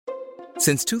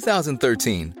Since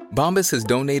 2013, Bombas has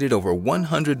donated over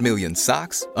 100 million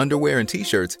socks, underwear, and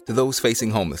T-shirts to those facing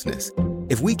homelessness.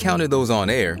 If we counted those on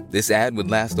air, this ad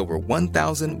would last over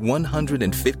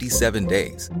 1,157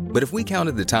 days. But if we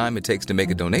counted the time it takes to make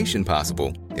a donation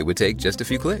possible, it would take just a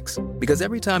few clicks. Because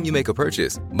every time you make a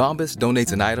purchase, Bombas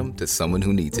donates an item to someone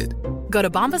who needs it. Go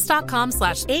to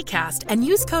bombas.com/ACAST and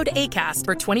use code ACAST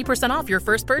for 20% off your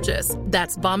first purchase.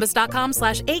 That's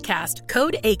bombas.com/ACAST,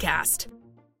 code ACAST.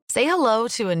 Say hello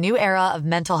to a new era of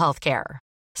mental health care.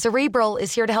 Cerebral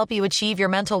is here to help you achieve your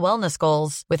mental wellness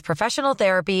goals with professional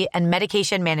therapy and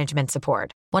medication management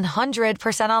support.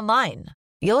 100% online.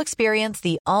 You'll experience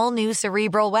the all-new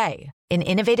Cerebral Way, an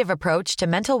innovative approach to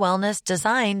mental wellness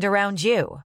designed around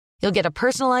you. You'll get a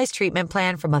personalized treatment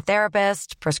plan from a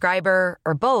therapist, prescriber,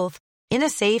 or both in a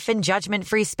safe and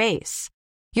judgment-free space.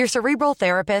 Your Cerebral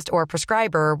therapist or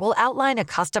prescriber will outline a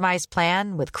customized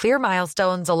plan with clear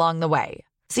milestones along the way,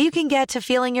 so you can get to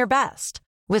feeling your best.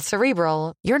 With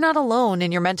Cerebral, you're not alone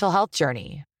in your mental health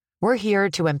journey. We're here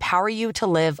to empower you to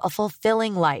live a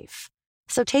fulfilling life.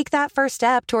 So take that first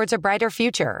step towards a brighter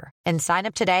future and sign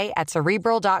up today at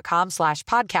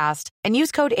Cerebral.com/podcast and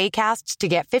use code ACAST to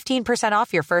get 15%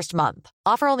 off your first month.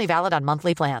 Offer only valid on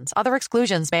monthly plans. Other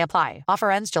exclusions may apply.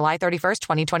 Offer ends July 31st,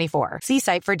 2024. See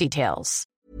site for details.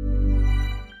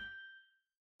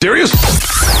 Serious?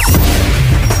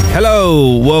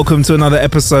 Hello, welcome to another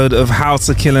episode of How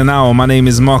to Kill an Hour. My name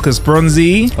is Marcus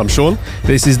Bronzy. I'm Sean.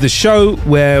 This is the show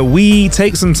where we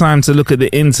take some time to look at the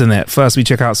internet. First, we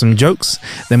check out some jokes.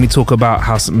 Then we talk about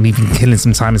how we've been killing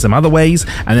some time in some other ways.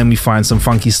 And then we find some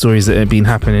funky stories that have been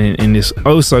happening in this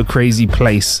oh so crazy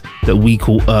place that we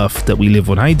call Earth that we live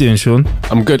on. How you doing, Sean?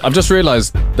 I'm good. I've just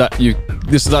realised that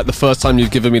this is like the first time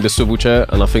you've given me the swivel chair,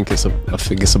 and I think it's a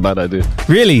bad idea.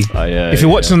 Really? Yeah. If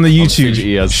you're watching on the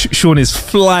YouTube, Sean is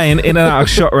flying in and out of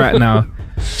shot right now. Do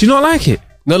you not like it?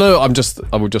 No, I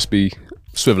will just be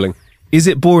swiveling. Is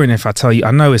it boring if I tell you?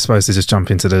 I know we're supposed to just jump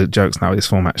into the jokes now with this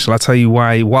format. Shall I tell you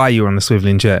why you're on the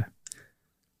swiveling chair?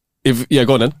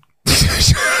 Go on then.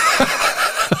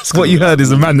 What you heard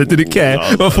is a man that didn't care.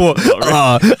 I thought,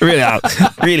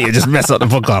 really, it just messed up the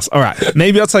podcast. All right,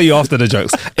 maybe I'll tell you after the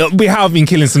jokes. We have been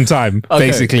killing some time,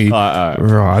 basically. All right.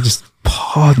 Right,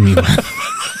 pardon me, man.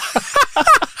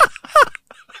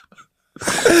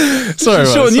 Sorry,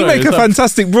 Sean, you make a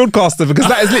fantastic broadcaster, because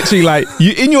that is literally like,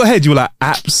 you in your head, you were like,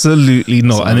 absolutely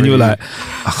not. And then you were like,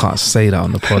 I can't say that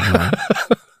on the pod, man.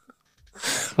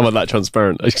 I'm not that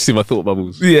transparent. I can see my thought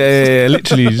bubbles. Yeah,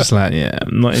 literally just like,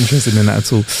 I'm not interested in that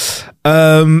at all.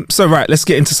 So right, let's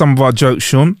get into some of our jokes,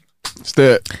 Sean. Let's do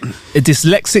it. A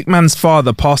dyslexic man's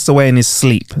father passed away in his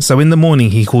sleep. So in the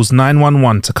morning, he calls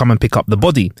 911 to come and pick up the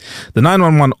body. The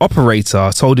 911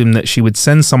 operator told him that she would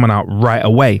send someone out right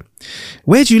away.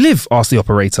 Where do you live? Asked the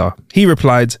operator. He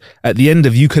replied, at the end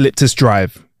of Eucalyptus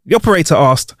Drive. The operator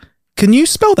asked, can you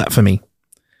spell that for me?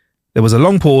 There was a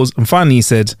long pause, and finally he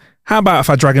said, how about if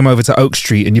I drag him over to Oak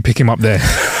Street and you pick him up there?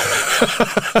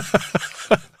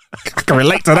 I can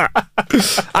relate to that.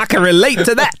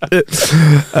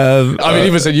 I mean,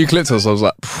 even said eucalyptus, I was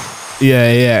like,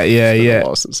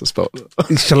 yeah. Since I spelled it.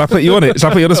 Shall I put you on it? Shall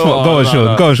I put you on the spot? Go on, Sean.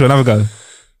 No. Go on, Sean. Have a go.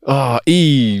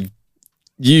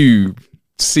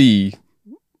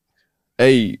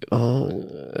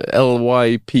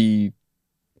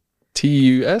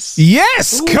 EUCALYPTUS.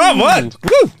 Yes, ooh. Come on.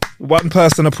 Woo. One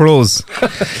person applause. I'll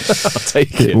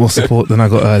take it. More support than I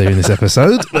got earlier in this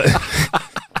episode.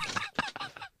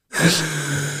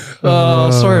 Sorry.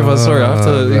 I have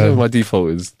to. My default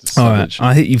is savage. All right,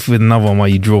 I'll hit you with another one while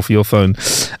you draw for your phone.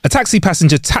 A taxi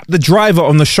passenger tapped the driver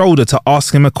on the shoulder to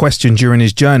ask him a question during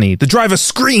his journey. The driver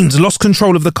screamed, lost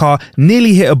control of the car,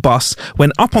 nearly hit a bus,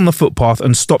 went up on the footpath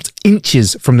and stopped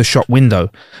inches from the shop window.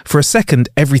 For a second,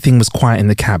 everything was quiet in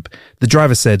the cab. The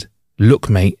driver said, look,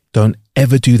 mate, don't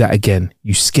ever do that again.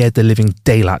 You scared the living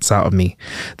daylights out of me.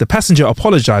 The passenger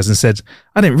apologized and said,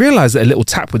 I didn't realize that a little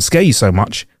tap would scare you so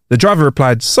much. The driver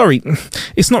replied, sorry,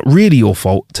 it's not really your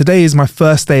fault. Today is my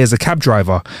first day as a cab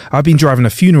driver. I've been driving a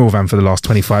funeral van for the last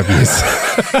 25 years.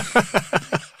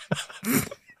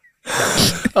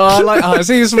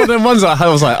 See, it's one of them ones I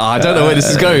was like, I don't know where this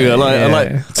is going.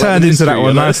 Turned into that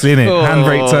one nicely, innit?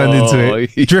 Handbrake turned into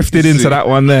it. Drifted into that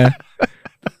one there.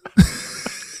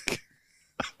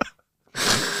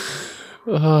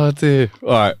 Oh, dear. All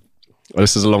right. Well,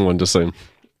 this is a long one, just saying.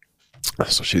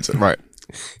 That's what she said. Right.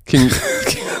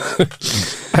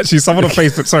 Actually, someone on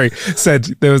Facebook, said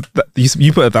there was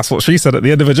you put that's what she said at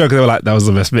the end of a joke. They were like, that was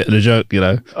the best bit of the joke, you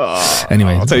know.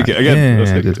 Anyway, I'll take it again.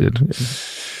 Yeah, good.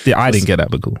 Yeah, I didn't get that,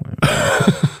 but cool.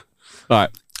 All right.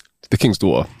 the king's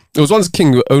daughter. There was once a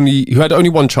king who had only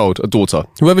one child, a daughter.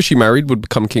 Whoever she married would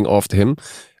become king after him,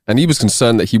 and he was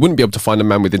concerned that he wouldn't be able to find a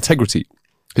man with integrity.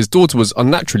 His daughter was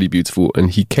unnaturally beautiful,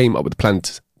 and he came up with a plan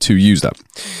to use that.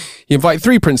 He invited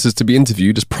 3 princes to be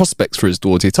interviewed as prospects for his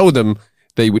daughter. He told them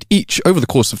they would each, over the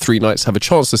course of 3 nights, have a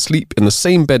chance to sleep in the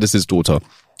same bed as his daughter.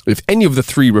 If any of the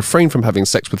 3 refrain from having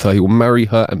sex with her, he will marry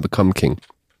her and become king.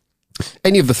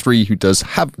 Any of the 3 who does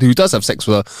have sex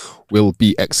with her will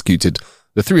be executed.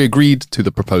 The 3 agreed to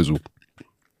the proposal.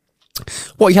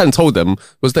 What he hadn't told them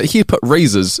was that he had put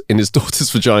razors in his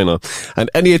daughter's vagina, and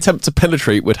any attempt to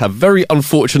penetrate would have very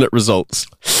unfortunate results.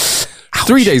 Ouch.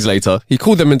 3 days later, he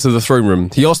called them into the throne room.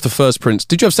 He asked the first prince,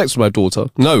 "Did you have sex with my daughter?"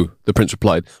 "No," the prince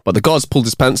replied, but the guards pulled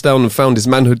his pants down and found his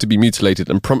manhood to be mutilated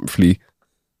and promptly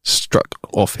struck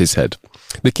off his head.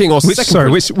 The king asked which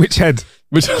head?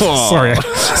 Sorry,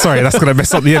 that's going to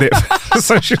mess up the edit.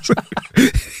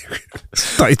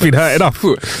 He's been hurt enough.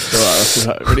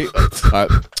 Ready?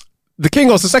 The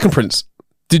king asked the second prince,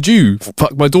 "Did you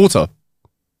fuck my daughter?"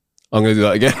 I'm going to do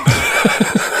that again.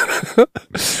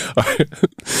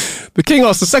 The king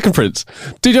asked the second prince,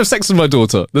 "Did you have sex with my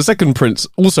daughter?" The second prince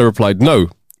also replied no,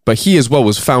 but he as well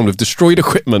was found with destroyed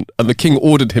equipment, and the king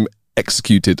ordered him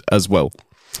executed as well.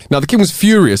 Now the king was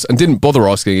furious and didn't bother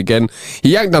asking again.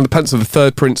 He yanked down the pants of the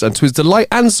third prince and to his delight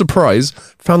and surprise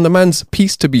found the man's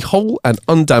piece to be whole and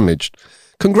undamaged.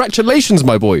 "Congratulations,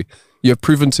 my boy. You have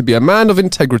proven to be a man of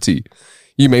integrity.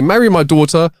 You may marry my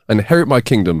daughter and inherit my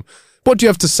kingdom. What do you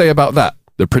have to say about that?"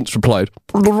 The prince replied.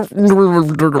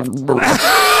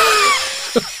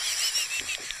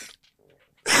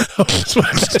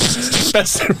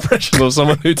 Best impression of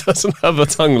someone who doesn't have a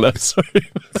tongue left. Sorry.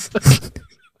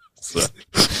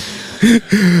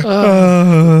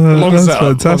 That's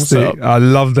fantastic. I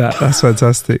love that. That's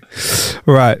fantastic.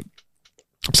 Right.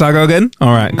 So I go again?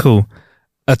 All right, cool.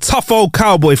 A tough old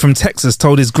cowboy from Texas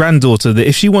told his granddaughter that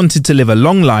if she wanted to live a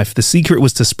long life, the secret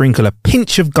was to sprinkle a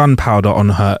pinch of gunpowder on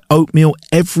her oatmeal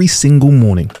every single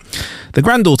morning. The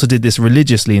granddaughter did this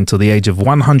religiously until the age of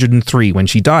 103 when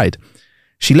she died.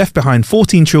 She left behind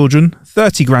 14 children,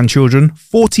 30 grandchildren,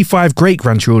 45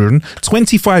 great-grandchildren,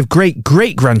 25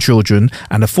 great-great-grandchildren,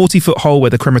 and a 40-foot hole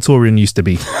where the crematorium used to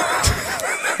be.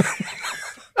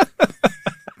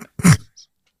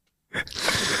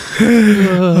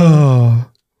 Oh.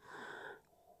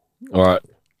 All right.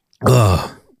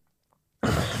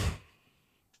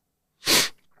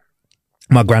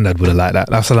 My granddad would have liked that.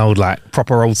 That's an old,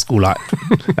 proper old school,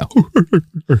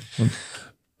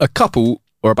 A couple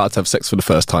are about to have sex for the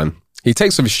first time. He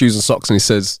takes off his shoes and socks and he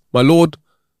says, "My lord."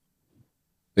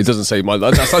 It doesn't say my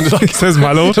lord. That sounded like it says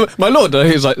my lord. My lord.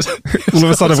 He's like, all of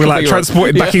a sudden we're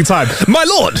transported back in time. "My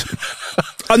lord,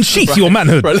 unsheath your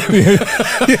manhood." Right,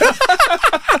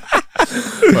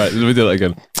 let me do that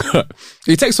again.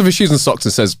 He takes off his shoes and socks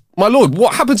and says, "My lord,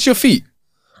 what happened to your feet?"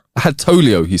 "I had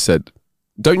polio," he said.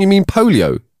 "Don't you mean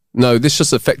polio?" "No, this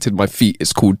just affected my feet.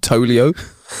 It's called tolio."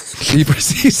 He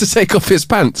proceeds to take off his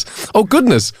pants. "Oh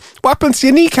goodness, what happened to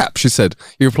your kneecap?" she said.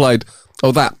 He replied,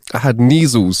 "Oh that, I had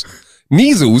measles."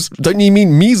 "Measles? Don't you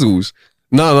mean measles?"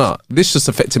 No, this just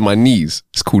affected my knees.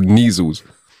 It's called measles."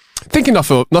 Thinking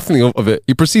nothing of it,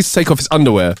 he proceeds to take off his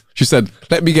underwear. She said,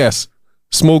 "Let me guess,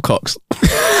 small cocks."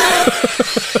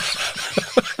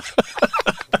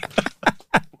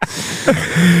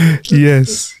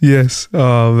 Yes.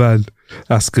 Oh man,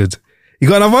 that's good. You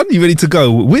got another one? You ready to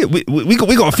go? We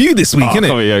got a few this week,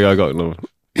 innit? Yeah, I got another one.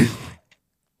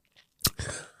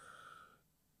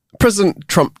 President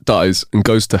Trump dies and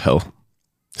goes to hell.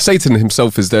 Satan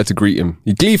himself is there to greet him.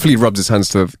 He gleefully rubs his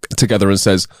hands together and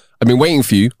says, "I've been waiting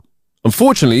for you.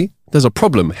 Unfortunately, there's a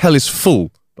problem. Hell is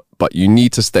full, but you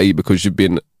need to stay because you've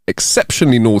been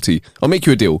exceptionally naughty. I'll make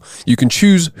you a deal. You can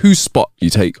choose whose spot you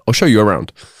take. I'll show you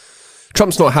around."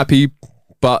 Trump's not happy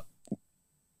with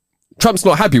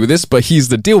this, but he's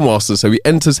the deal master, so he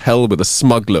enters hell with a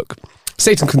smug look.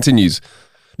 Satan continues,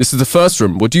 "This is the first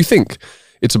room. What do you think?"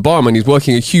 It's a barman. He's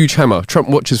working a huge hammer. Trump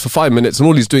watches for 5 minutes, and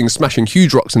all he's doing is smashing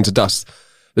huge rocks into dust.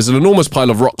 There's an enormous pile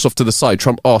of rocks off to the side.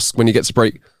 Trump asks when he gets a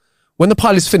break, "When the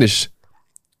pile is finished,"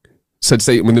 said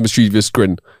Satan with a mischievous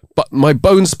grin. "But my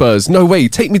bone spurs. No way.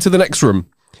 Take me to the next room."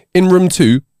 In room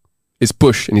 2, it's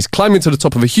Bush, and he's climbing to the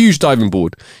top of a huge diving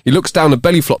board. He looks down and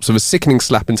belly flops with a sickening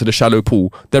slap into the shallow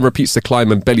pool, then repeats the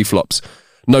climb and belly flops.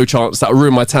 "No chance, that'll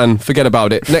ruin my tan. Forget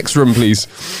about it. Next room, please,"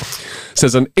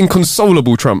 says an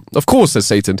inconsolable Trump. "Of course," says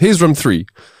Satan. "Here's room 3.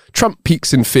 Trump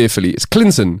peeks in fearfully. It's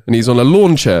Clinton, and he's on a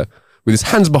lawn chair with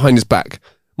his hands behind his back.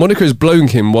 Monica is blowing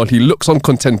him while he looks on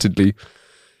contentedly.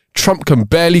 Trump can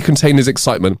barely contain his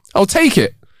excitement. "I'll take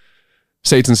it."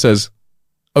 Satan says,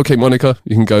 "Okay, Monica,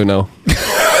 you can go now."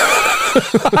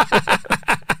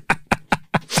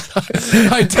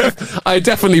 I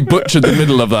definitely butchered the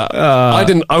middle of that.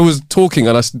 I was talking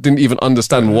and I didn't even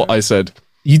understand what I said.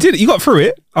 You did. You got through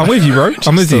it. I'm with you, bro.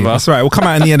 I'm with you. That's right. We'll come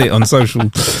out in the edit on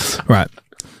social. Right.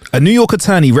 A New York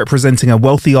attorney representing a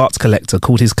wealthy arts collector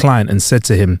called his client and said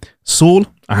to him, Saul,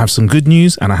 I have some good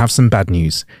news and I have some bad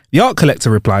news. The art collector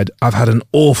replied, I've had an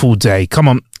awful day. Come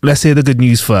on, let's hear the good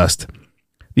news first.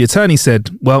 The attorney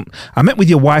said, well, I met with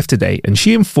your wife today and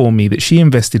she informed me that she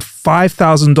invested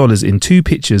 $5,000 in 2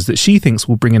 pictures that she thinks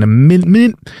will bring in a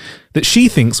minimum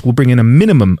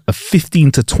of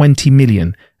 15 to 20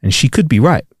 million. And she could be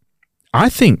right. I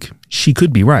think she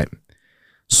could be right.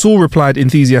 Saul replied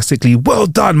enthusiastically, well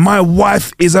done. My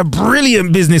wife is a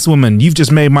brilliant businesswoman. You've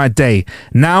just made my day.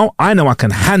 Now I know I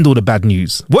can handle the bad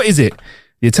news. What is it?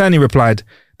 The attorney replied,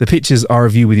 the pictures are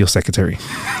of you with your secretary.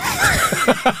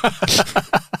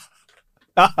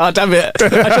 Damn it.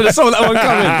 I should have saw that one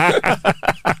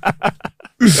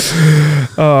coming.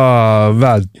 Oh,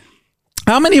 man.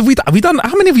 How many have we done?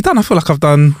 How many have we done? I feel like I've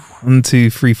done 1, 2,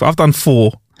 3, 4. I've done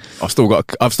 4. I've still got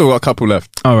a couple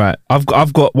left. All right,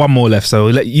 I've got one more left. So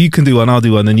you can do one, I'll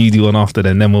do one, then you do one after.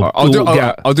 Then I'll do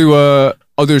a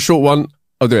short one.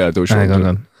 I'll do a short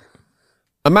one.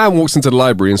 A man walks into the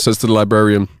library and says to the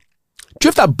librarian, "Do you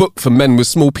have that book for men with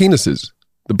small penises?"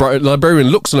 The librarian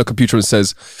looks on a computer and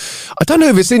says, "I don't know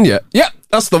if it's in yet." "Yep,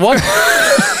 that's the one."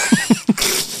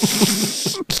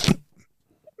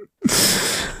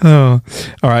 Oh,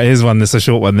 all right. Here's one. That's a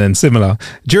short one. Then similar.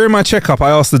 During my checkup, I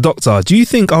asked the doctor, "Do you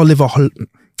think I'll live a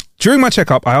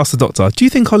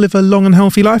long and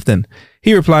healthy life?" Then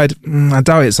he replied, "I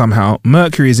doubt it somehow.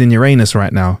 Mercury is in Uranus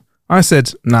right now." I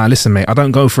said, "Nah, listen, mate. I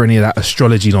don't go for any of that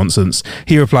astrology nonsense."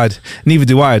 He replied, "Neither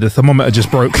do I. The thermometer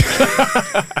just broke."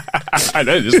 I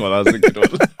know this one. That was a good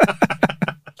one.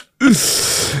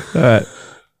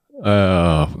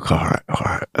 All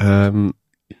right.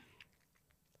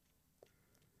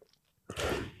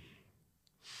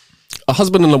 A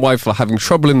husband and a wife are having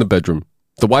trouble in the bedroom.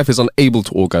 The wife is unable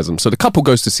to orgasm, so the couple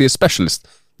goes to see a specialist.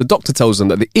 The doctor tells them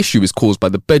that the issue is caused by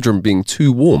the bedroom being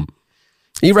too warm.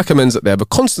 He recommends that they have a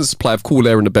constant supply of cool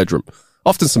air in the bedroom.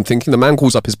 After some thinking, the man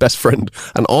calls up his best friend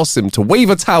and asks him to wave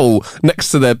a towel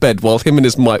next to their bed while him and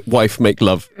his wife make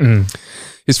love.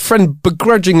 His friend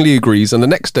begrudgingly agrees and the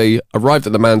next day arrived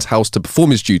at the man's house to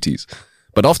perform his duties.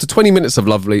 But after 20 minutes of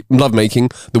lovemaking,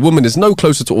 the woman is no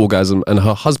closer to orgasm and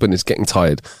her husband is getting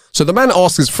tired. So the man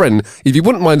asks his friend if he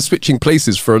wouldn't mind switching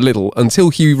places for a little until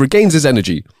he regains his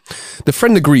energy. The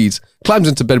friend agrees, climbs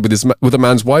into bed with the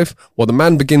man's wife while the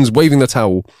man begins waving the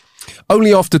towel.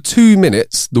 Only after 2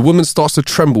 minutes, the woman starts to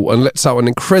tremble and lets out an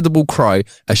incredible cry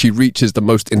as she reaches the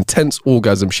most intense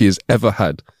orgasm she has ever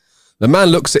had. The man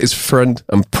looks at his friend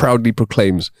and proudly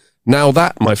proclaims, "Now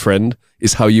that, my friend,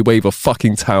 is how you wave a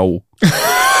fucking towel."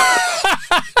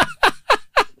 I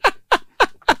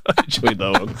enjoyed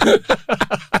that one.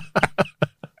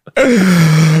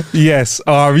 Yes.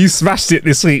 Oh, you smashed it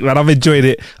this week, man. I've enjoyed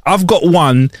it. I've got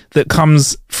one that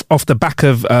comes off the back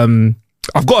of...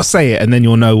 I've got to say it and then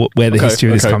you'll know where the history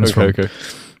of this comes from.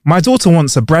 My daughter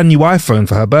wants a brand new iPhone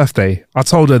for her birthday. I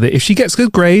told her that if she gets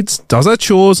good grades, does her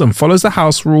chores and follows the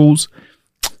house rules...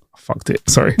 I fucked it.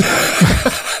 Sorry.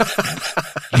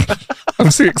 I'm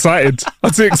too excited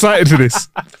for this.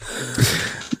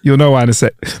 You'll know why in a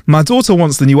sec. My daughter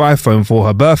wants the new iPhone for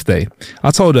her birthday.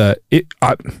 I told her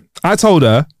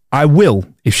I will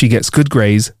if she gets good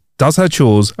grades, does her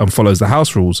chores and follows the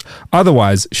house rules.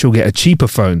 Otherwise, she'll get a cheaper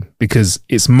phone because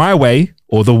it's my way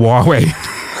or the Huawei.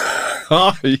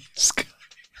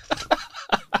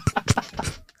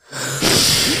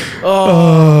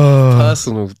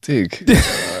 Personal dig.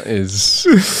 That is.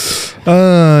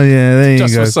 Oh yeah, there you go.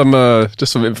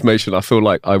 Just some information. I feel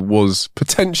like I was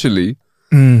potentially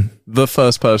the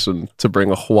first person to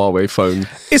bring a Huawei phone.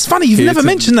 It's funny you've never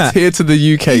mentioned that here to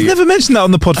the UK. You've never mentioned that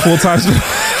on the pod 4 times.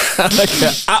 I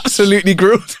get absolutely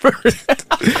grilled for it.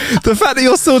 The fact that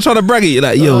you're still trying to brag at you,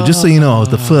 like, yo, just so you know, I was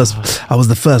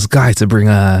the first guy to bring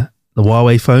the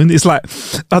Huawei phone. It's like,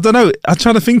 I don't know. I'm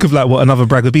trying to think of like what another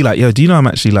brag would be like. Yo, do you know I'm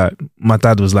actually like, my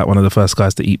dad was like one of the first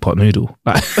guys to eat pot noodle.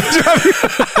 Like,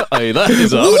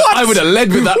 I would have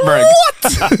led with that brag. What?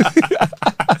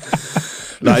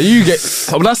 Now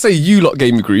when I say you lot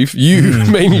gave me grief, you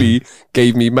mainly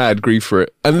gave me mad grief for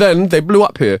it. And then they blew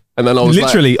up here. And then I was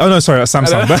literally, oh no, sorry, that's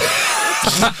Samsung.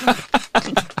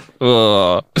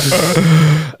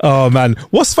 Oh man.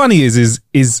 What's funny is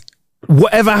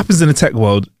whatever happens in the tech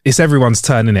world, it's everyone's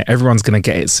turn, innit? Everyone's going to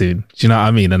get it soon. Do you know what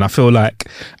I mean? And I feel like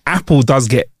Apple does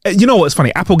get, you know what's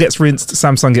funny? Apple gets rinsed,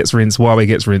 Samsung gets rinsed, Huawei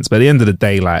gets rinsed. But at the end of the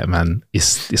day, like, man,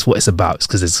 it's what it's about. It's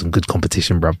because there's some good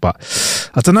competition, bruv. But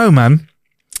I don't know, man.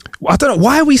 I don't know.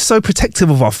 Why are we so protective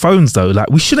of our phones, though? Like,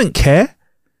 we shouldn't care.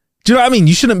 Do you know what I mean?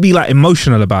 You shouldn't be, like,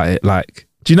 emotional about it. Like,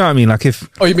 do you know what I mean? Like, if...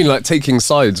 Oh, you mean like taking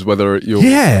sides, whether you're...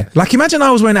 Yeah. Like, imagine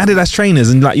I was wearing Adidas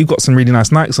trainers and, like, you got some really nice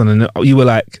Nikes on and you were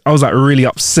like... I was, like, really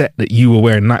upset that you were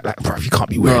wearing Nike. Like, bro, you can't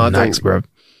be wearing Nikes, bro.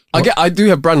 I do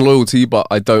have brand loyalty, but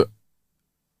I don't...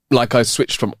 Like, I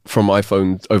switched from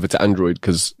iPhone over to Android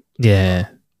because... Yeah.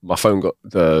 My phone got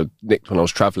nicked when I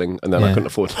was traveling and then I couldn't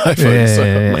afford an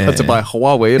iPhone, I had to buy a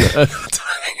Huawei, innit?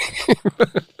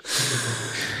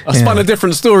 I spun a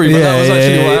different story, but that was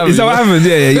actually what happened. Is that what happened?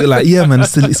 Yeah. You're like, yeah, man,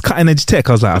 it's cutting edge tech.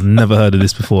 I was like, I've never heard of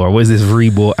this before. What is this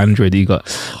rebought Android you got?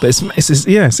 But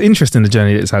it's interesting, the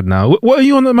journey that it's had now. What are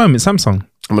you on at the moment? Samsung?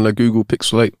 I'm on a Google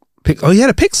Pixel 8. Oh, yeah,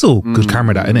 the Pixel. Good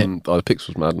camera, that, innit? Oh, the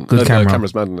Pixel's mad. Good camera. The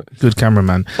camera's mad, isn't it? Good camera,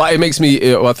 man. But it makes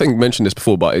me, I think I mentioned this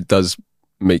before, but it does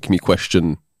make me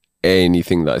question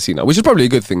anything that I see now, which is probably a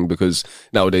good thing because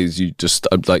nowadays you just,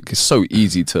 like, it's so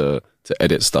easy to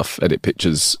edit stuff, edit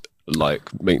pictures, like,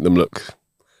 make them look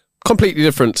completely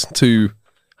different to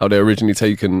how they're originally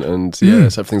taken, and so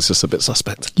everything's just a bit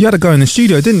suspect. You had a go in the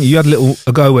studio, didn't you? You had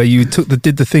a go where you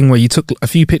did the thing where you took a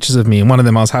few pictures of me, and one of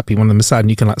them I was happy, one of them was sad,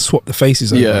 and you can, like, swap the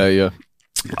faces over. Yeah.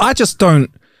 I just don't.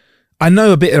 I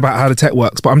know a bit about how the tech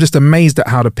works, but I'm just amazed at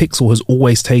how the Pixel has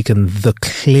always taken the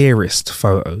clearest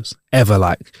photos ever.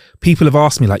 Like, people have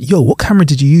asked me, like, yo, what camera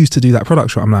did you use to do that product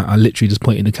shot? I'm like, I literally just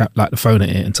pointed the phone at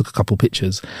it and took a couple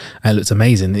pictures, and it looks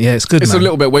amazing. Yeah, it's good. It's man. A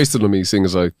little bit wasted on me, seeing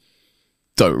as I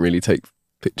don't really take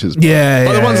pictures. But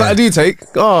The ones that I do take,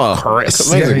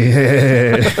 it's amazing.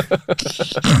 Yeah.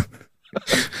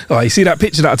 Oh, you see that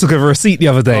picture that I took of a receipt the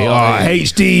other day?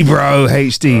 HD, bro,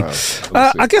 HD.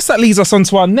 I guess that leads us on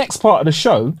to our next part of the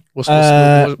show. What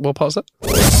part's that?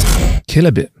 Kill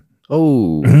a bit.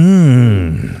 Oh.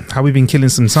 How we been killing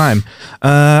some time?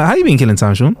 How you been killing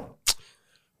time, Sean?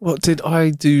 What did I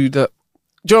do that...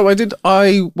 Do you know what I did?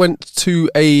 I went to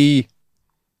a...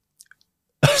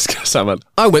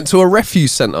 I went to a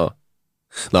refuse centre.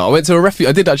 No, I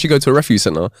did actually go to a refuse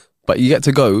centre, but you get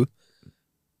to go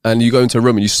and you go into a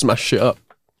room and you smash shit up.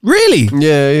 Really?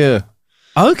 Yeah.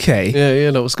 Okay.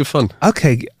 Yeah, that was good fun.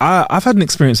 Okay, I've had an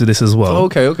experience with this as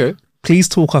well. Okay. Please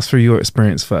talk us through your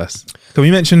experience first. Can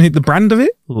we mention the brand of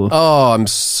it? Or? Oh, I'm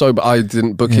so... I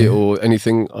didn't book it or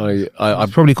anything.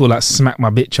 I'd probably call that Smack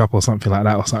My Bitch Up or something like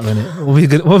that or something.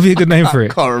 What would be a good name for it?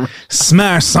 I can't remember.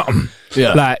 Smash something.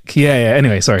 Yeah. Like, yeah.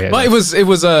 Anyway, sorry. But it was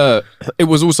also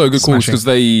a good cause because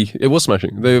it was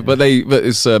smashing.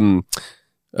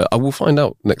 I will find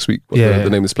out next week what the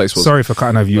name of this place was. Sorry for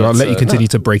cutting over you. I'll let you continue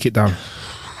to break it down.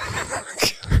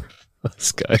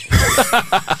 This guy.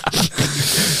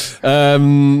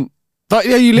 But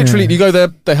yeah, you go there.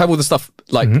 They have all the stuff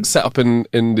like set up in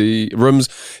the rooms.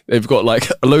 They've got like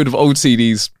a load of old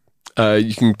CDs.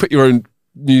 You can put your own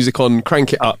music on,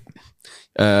 crank it up.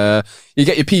 You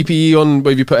get your PPE on,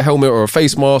 whether you put a helmet or a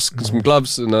face mask, some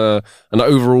gloves, and an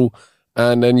overall,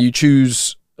 and then you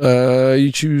choose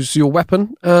your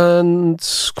weapon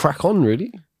and crack on.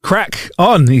 Really, crack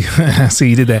on. See,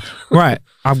 you did there. Right,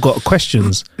 I've got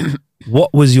questions.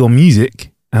 What was your music?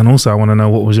 And also, I want to know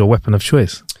what was your weapon of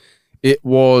choice. It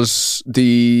was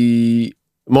the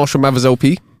Marshall Mathers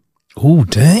LP. Oh,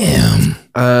 damn!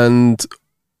 And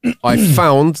I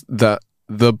found that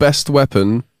the best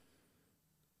weapon.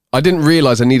 I didn't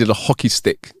realize I needed a hockey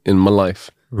stick in my life.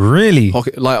 Really?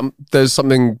 There's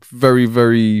something very,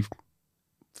 very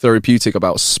therapeutic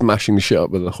about smashing shit up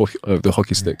with the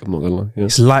hockey stick. I'm not gonna lie. Yeah.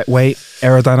 It's lightweight,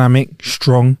 aerodynamic,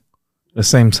 strong at the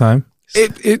same time.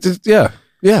 Yeah.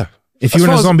 If you were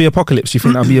in a zombie apocalypse, you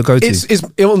think that'd be your go-to? It's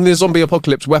on the zombie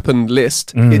apocalypse weapon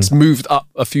list. It's moved up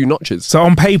a few notches. So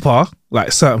on paper,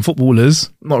 like certain footballers,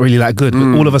 not really that good.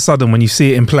 But all of a sudden, when you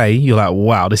see it in play, you're like,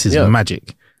 wow, this is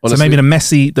magic. Honestly. So maybe the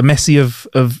Messi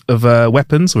of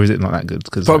weapons, or is it not that good?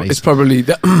 Because it's probably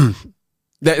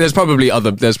there's probably a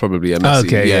Messi.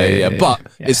 Okay, yeah. But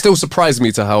it still surprised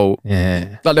me to how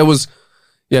like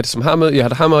you had some hammer, you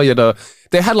had a hammer,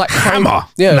 they had like hammer.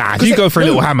 Yeah, nah, if you go for a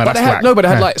little hammer, that's whack. No, but they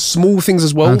had like small things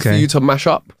as well for you to mash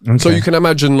up. Okay. So you can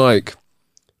imagine like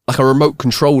a remote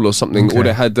control or something, or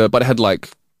they had like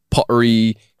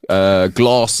pottery,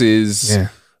 glasses. Yeah.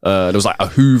 There was like a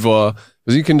Hoover.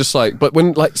 Because you can just but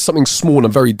when like something small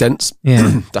and very dense,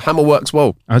 the hammer works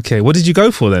well. Okay, what did you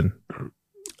go for then?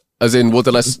 As in, what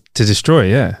did I... To destroy,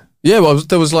 yeah. Yeah, well,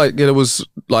 there was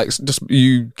just,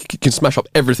 you can smash up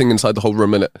everything inside the whole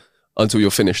room, innit? until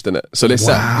you're finished, innit? So they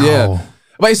set, Wow.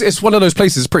 But it's one of those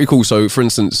places, it's pretty cool. So for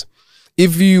instance,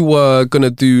 if you were going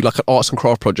to do like an arts and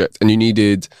craft project and you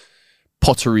needed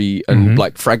pottery and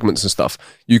like fragments and stuff,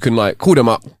 you can like call them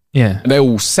up. Yeah. And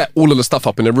they'll set all of the stuff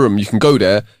up in a room. You can go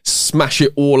there, smash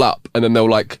it all up, and then they'll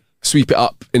like sweep it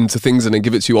up into things and then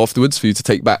give it to you afterwards for you to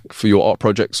take back for your art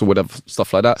projects or whatever,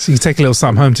 stuff like that. So you take a little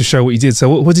something home to show what you did. So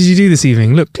what did you do this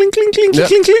evening? Look, clink, clink, clink, Yeah.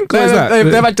 clink, clink. What is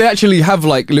that? They actually have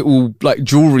like little like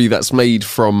jewelry that's made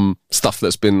from stuff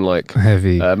that's been like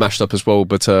Heavy. mashed up as well.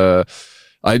 But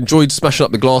I enjoyed smashing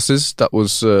up the glasses. That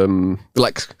was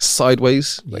like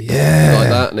sideways, like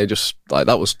that, and they just like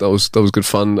that was good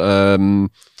fun.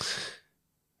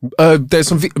 There's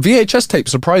some VHS tapes.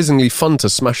 Surprisingly fun to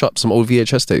smash up some old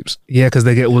VHS tapes. Yeah, because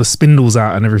they get all the spindles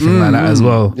out and everything like that as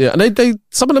well. Yeah, and they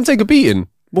some of them take a beating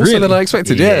more so than I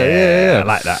expected. Yeah. I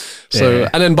like that. So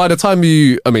and then by the time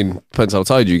depends how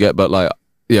tired you get, but like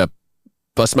I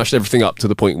smashed everything up to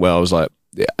the point where I was like,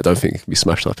 I don't think it can be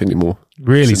smashed up anymore.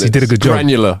 Really? So you did a good job.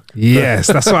 Granular. Yes,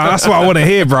 that's what I want to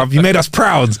hear, bruv. You made us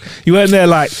proud. You weren't there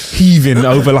like heaving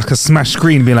over like a smashed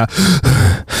screen, being like,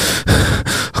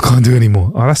 I can't do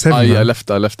anymore. Oh, that's heavy. I left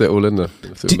it all in there.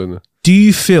 Do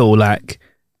you feel like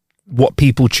what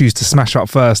people choose to smash up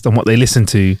first and what they listen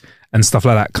to and stuff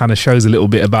like that kind of shows a little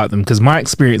bit about them? Because my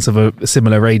experience of a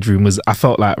similar rage room was I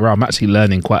felt like, I'm actually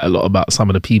learning quite a lot about some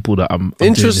of the people that I'm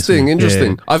interesting.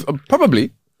 Yeah. I've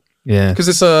probably. Yeah, because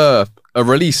it's a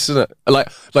release, isn't it?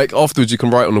 Like afterwards, you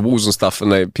can write on the walls and stuff,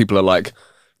 and people are like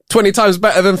 20 times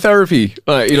better than therapy.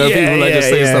 Like, people like just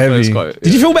say stuff. And it's quite,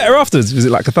 Did you feel better afterwards? Was it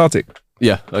like cathartic?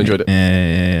 Yeah, I enjoyed it.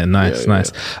 Yeah,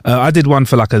 nice. I did one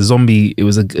for like a zombie. It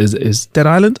was Dead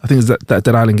Island. I think it was that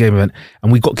Dead Island game event,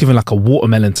 and we got given like a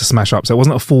watermelon to smash up. So it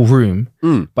wasn't a full room,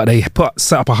 but they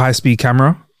set up a high speed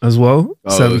camera as well,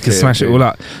 so we could smash it all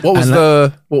up. What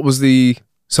was the?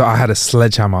 So I had a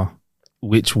sledgehammer,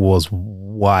 which was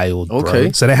wild, bro.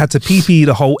 Okay. So they had to PP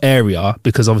the whole area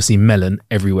because obviously melon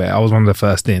everywhere. I was one of the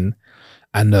first in.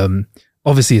 And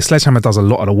obviously a sledgehammer does a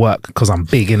lot of the work because I'm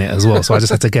big in it as well. So I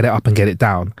just had to get it up and get it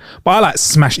down. But I like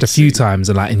smashed a few times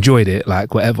and like enjoyed it,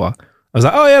 like whatever. I was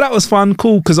like, oh yeah, that was fun,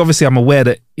 cool. Because obviously I'm aware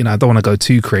that, I don't want to go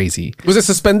too crazy. Was it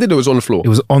suspended or was it on the floor? It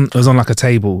was on like a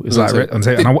table. It was like on a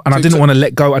table. And I didn't want to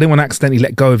let go. I didn't want to accidentally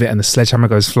let go of it and the sledgehammer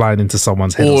goes flying into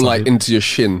someone's head. Or like into your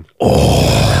shin.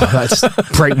 Oh, like just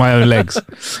break my own legs.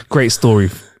 Great story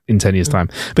in 10 years time.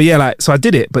 But yeah, so I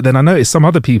did it. But then I noticed some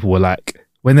other people were like,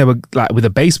 when they were like with a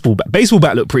baseball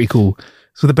bat looked pretty cool.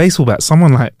 So the baseball bat,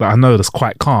 someone like that I know that's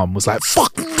quite calm was like,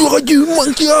 fuck you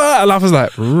monkey. And I was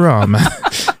like, rah, man.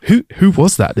 Who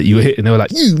was that you were hitting? They were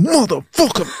like, you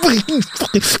motherfucker, you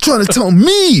fucking trying to tell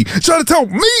me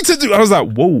to do. I was like,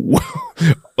 whoa,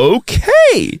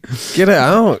 okay. Get it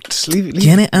out. Just leave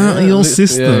Get it out of your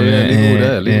system. Leave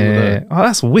it all there. Oh,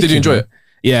 that's wicked. Did you enjoy it?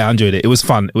 Yeah, I enjoyed it. It was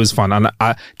fun. And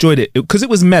I enjoyed it because it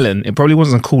was melon. It probably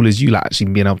wasn't as cool as you like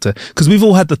actually being able to, because we've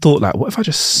all had the thought like, what if I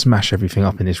just smash everything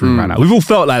up in this room right now? We've all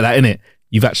felt like that, innit?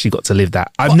 You've actually got to live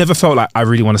that. I've never felt like I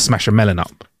really want to smash a melon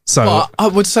up. So I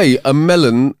would say a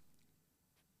melon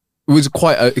was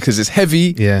quite because it's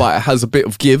heavy, but it has a bit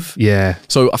of give. Yeah.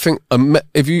 So I think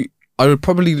I would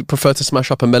probably prefer to smash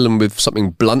up a melon with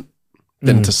something blunt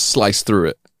than to slice through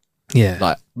it. Yeah.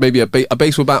 Like maybe a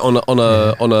baseball bat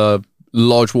on a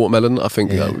large watermelon. I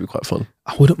think that would be quite fun.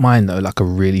 I wouldn't mind though, like a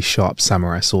really sharp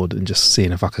samurai sword and just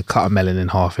seeing if I could cut a melon in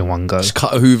half in one go. Just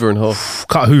cut a Hoover in half.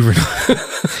 Cut a Hoover in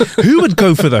half. Who would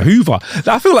go for the Hoover?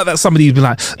 I feel like that's somebody who'd be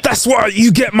like, that's what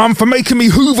you get, mum, for making me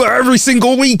Hoover every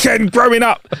single weekend growing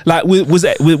up. Like, were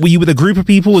you with a group of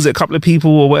people? Was it a couple of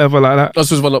people or whatever like that? This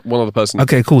was one other person.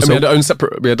 Okay, cool. And we had our own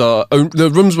separate. We had our own.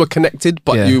 The rooms were connected,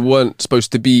 but you weren't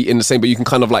supposed to be in the same. But you can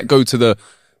kind of like go to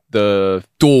the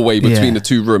doorway between the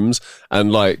two rooms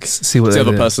and like see what the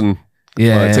other person.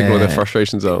 Take all their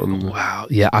frustrations out. Wow.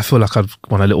 Yeah, I feel like I'd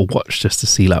want a little watch just to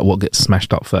see like what gets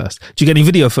smashed up first. Do you get any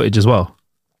video footage as well?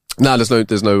 No,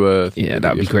 there's no. Yeah,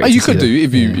 that'd be great. You could do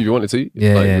if you wanted to.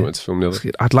 Yeah, if you wanted to film the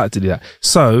other. I'd like to do that.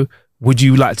 So, would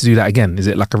you like to do that again? Is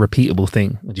it like a repeatable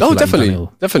thing?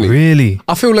 Definitely. Really?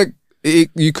 I feel like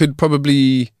you could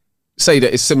probably say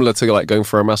that it's similar to like going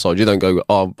for a massage. You don't go,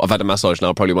 oh, I've had a massage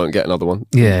now, I probably won't get another one.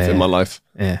 In my life.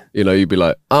 Yeah. You'd be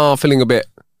like, feeling a bit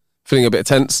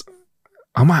tense.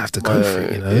 I might have to go for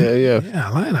it, Yeah. Yeah,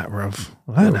 I like that, bruv.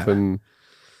 I like that. And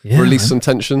release some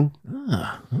tension.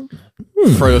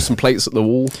 Throw some plates at the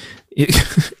wall.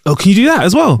 Oh, can you do that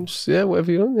as well? Just,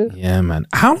 whatever you want. Yeah, man.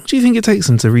 How long do you think it takes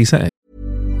them to reset it?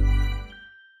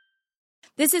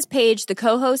 This is Paige, the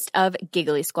co-host of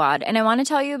Giggly Squad, and I want to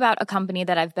tell you about a company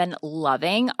that I've been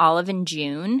loving, Olive &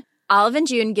 June. Olive &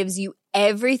 June gives you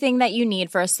everything that you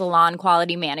need for a salon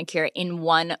quality manicure in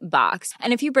one box.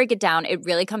 And if you break it down, it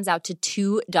really comes out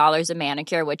to $2 a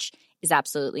manicure, which is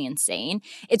absolutely insane.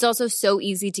 It's also so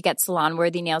easy to get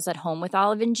salon-worthy nails at home with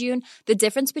Olive & June. The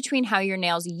difference between how your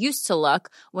nails used to look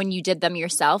when you did them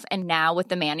yourself and now with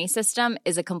the Mani system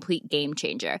is a complete game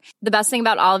changer. The best thing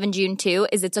about Olive & June, too,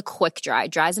 is it's a quick dry.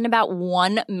 Dries in about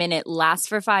 1 minute, lasts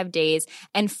for 5 days,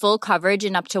 and full coverage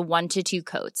in up to 1 to 2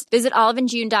 coats. Visit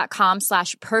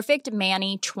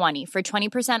oliveandjune.com/perfectmani20 for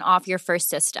 20% off your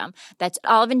first system. That's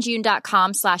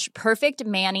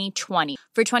oliveandjune.com/perfectmani20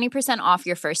 for 20% off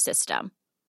your first system.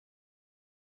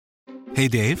 Hey,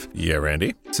 Dave. Yeah,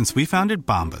 Randy. Since we founded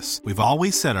Bombas, we've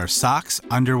always said our socks,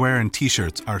 underwear, and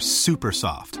T-shirts are super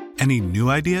soft. Any new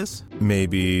ideas?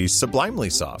 Maybe sublimely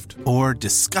soft. Or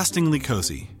disgustingly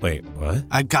cozy. Wait, what?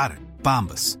 I got it.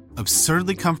 Bombas.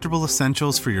 Absurdly comfortable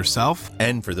essentials for yourself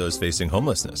and for those facing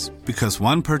homelessness. Because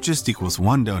one purchased equals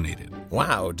one donated.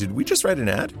 Wow, did we just write an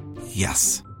ad?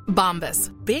 Yes.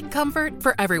 Bombas. Big comfort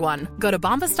for everyone. Go to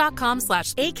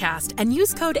bombas.com/ACAST and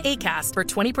use code ACAST for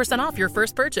 20% off your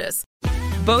first purchase.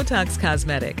 Botox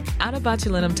Cosmetic, out of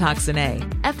botulinum toxin A,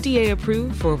 FDA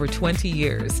approved for over 20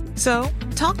 years. So,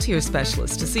 talk to your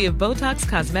specialist to see if Botox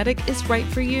Cosmetic is right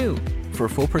for you. For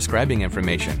full prescribing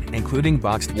information, including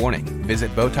boxed warning,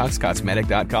 visit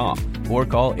BotoxCosmetic.com or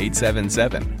call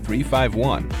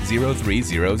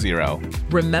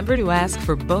 877-351-0300. Remember to ask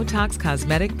for Botox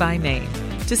Cosmetic by name.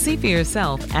 To see for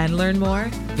yourself and learn more,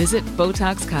 visit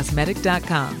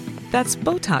BotoxCosmetic.com. That's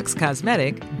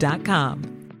BotoxCosmetic.com.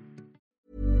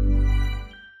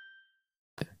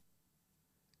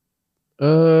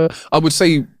 I would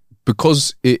say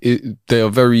because they are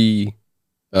very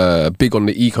big on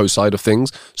the eco side of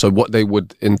things. So what they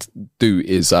would do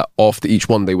is after each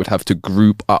one, they would have to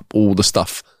group up all the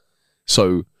stuff.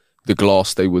 So the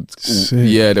glass, they would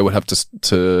have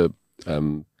to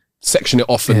section it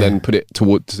off and then put it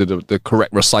towards the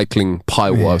correct recycling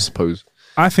pile, I suppose.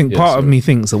 I think part of me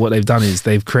thinks that what they've done is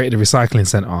they've created a recycling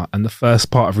centre, and the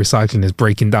first part of recycling is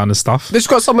breaking down the stuff. They've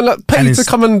got someone that paid to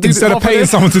come and do instead of paying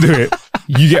someone to do it,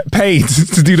 you get paid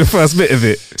to do the first bit of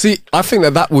it. See, I think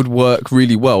that would work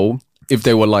really well if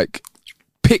they were like,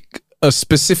 pick a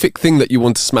specific thing that you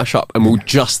want to smash up and we'll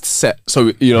just set,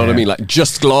 so you know what I mean, like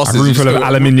just glasses. A room full of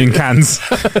aluminium cans.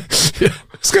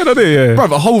 What's going on here? Bro,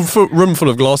 a whole room full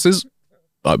of glasses,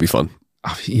 that'd be fun.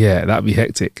 Yeah, that'd be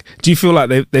hectic. Do you feel like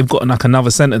they've got like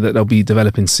another centre that they'll be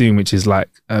developing soon, which is like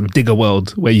Digger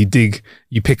World, where you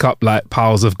pick up like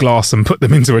piles of glass and put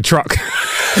them into a truck,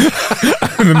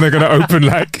 and then they're gonna open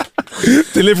like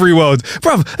Delivery World,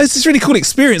 bruv. It's this really cool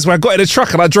experience where I got in a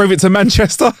truck and I drove it to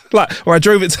Manchester, or I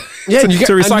drove it to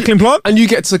recycling plant, and you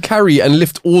get to carry and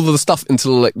lift all of the stuff into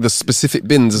like the specific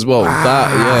bins as well.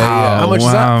 Wow. How much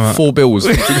is that? $4.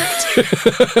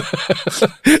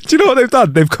 Do you know what they've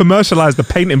done? They've commercialized the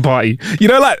painting party. You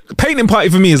know, like painting party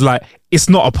for me is like, it's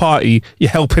not a party. You're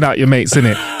helping out your mates,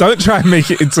 innit? Don't try and make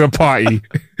it into a party.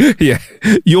 Yeah,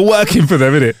 you're working for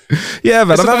them, innit? Yeah,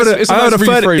 man. I'm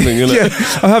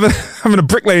having a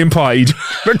bricklaying party.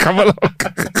 Come along.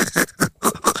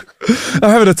 I'm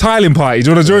having a tiling party.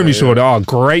 Do you want to join me, Sean? Oh,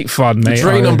 great fun, mate.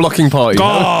 Drain unblocking party.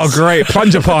 Oh, great.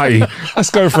 Plunger party. Let's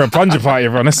go for a plunger party,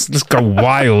 everyone. Let's go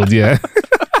wild, yeah.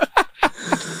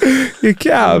 You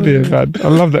get out of here, man. I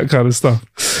love that kind of stuff.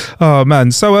 Oh, man.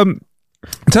 So, in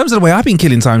terms of the way I've been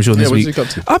killing time, Sean, this week. What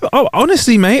did you got to?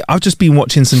 Honestly, mate, I've just been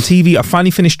watching some TV. I finally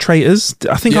finished Traitors.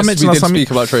 I think I mentioned last time. Speak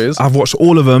about Traitors. I've watched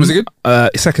all of them. Was it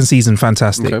good? Second season,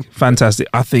 fantastic. Okay. Fantastic.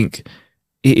 I think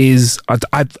it is. I'll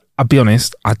be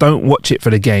honest. I don't watch it for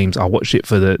the games. I watch it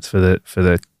for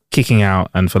the kicking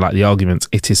out and for like the arguments.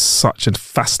 It is such a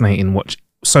fascinating watch.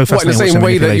 So fascinating. What, in the same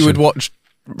way that you would watch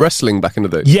wrestling back in the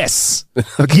day? Yes.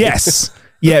 Yes.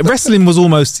 Yeah, wrestling was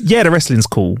almost, the wrestling's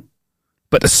cool,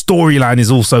 but the storyline is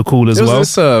also cool as well.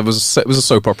 It was a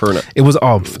soap opera, innit? It was,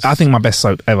 I think my best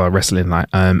soap ever, wrestling, like,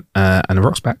 and The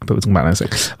Rock's back, but we're talking about that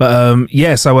in a sec. But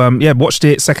watched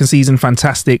it, second season,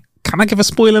 fantastic. Can I give a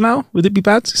spoiler now? Would it be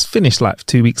bad? It's finished like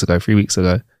 3 weeks ago. Do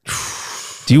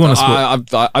you want to spoil?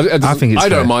 I think it's I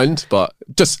don't mind, but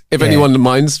just if anyone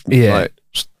minds, like,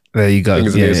 there you go.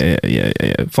 Yeah.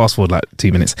 Fast forward like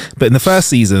 2 minutes. But in the first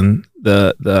season,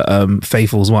 the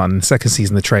Faithfuls won. Second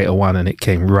season, the Traitor won, and it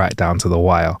came right down to the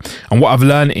wire. And what I've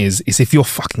learned is if you're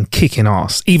fucking kicking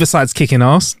ass, either side's kicking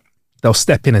ass, they'll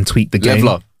step in and tweak the game.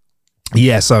 Leveler.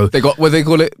 Yeah, so they got what they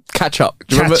call it, catch up.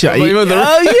 Catch up.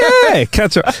 Oh yeah,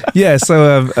 catch up. Yeah,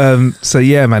 so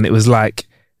yeah, man, it was like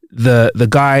the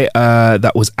guy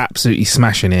that was absolutely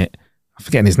smashing it. I'm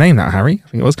forgetting his name now. Harry, I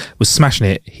think it was smashing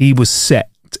it. He was set.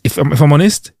 If I'm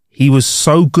honest, he was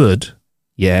so good.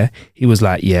 yeah, he was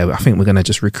like, yeah, I think we're going to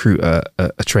just recruit a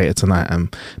traitor tonight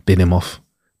and bin him off.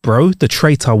 Bro, the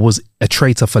traitor was a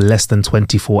traitor for less than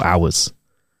 24 hours.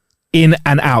 In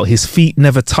and out. His feet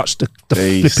never touched the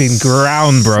flipping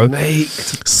ground, bro.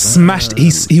 Smashed.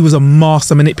 He was a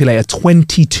master manipulator,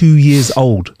 22 years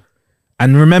old.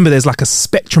 And remember, there's like a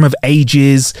spectrum of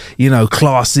ages,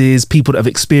 classes, people that have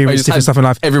experienced different stuff in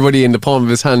life. Everybody in the palm of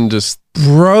his hand just...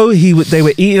 Bro, they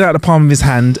were eating out the palm of his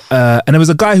hand. And there was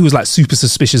a guy who was like super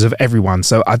suspicious of everyone.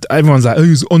 So everyone's like, oh,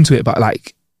 he's onto it. But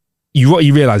like, what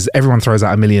you realize is everyone throws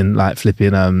out a million like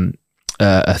flipping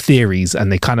theories,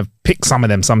 and they kind of pick some of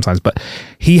them sometimes. But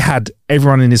he had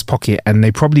everyone in his pocket, and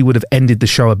they probably would have ended the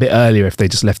show a bit earlier if they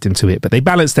just left him to it. But they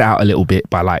balanced it out a little bit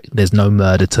by like, there's no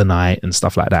murder tonight and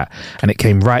stuff like that. And it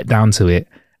came right down to it.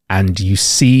 And you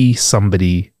see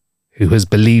somebody who has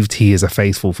believed he is a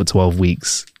faithful for 12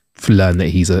 weeks learn that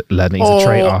he's a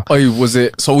traitor. Oh, was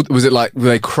it like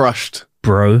they crushed?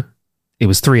 Bro, it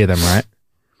was 3 of them, right?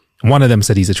 One of them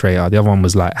said he's a traitor. The other one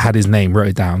was like, had his name, wrote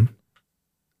it down,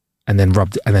 and then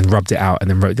rubbed it out, and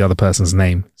then wrote the other person's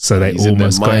name. So they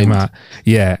almost got him out.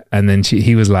 Yeah. And then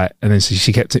he was like, and then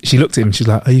she kept it. She looked at him. She's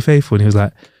like, "Are you faithful?" And he was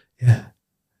like, "Yeah."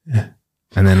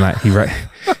 And then like he wrote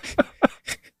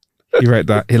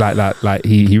that. He like that. Like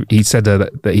he said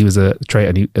that he was a traitor,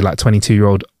 and he like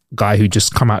 22-year-old guy who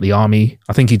just come out the army.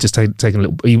 I think he just taken a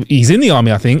little. He's in the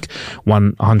army. I think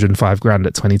won 105 grand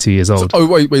at 22 years old. So,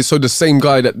 wait. So the same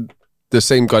guy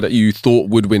that you thought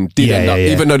would win did end up,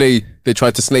 even though they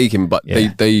tried to snake him, but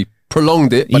they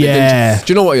prolonged it. But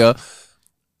do you know what? Yeah,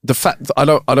 the fact I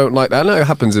don't like that. I know it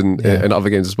happens in other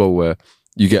games as well, where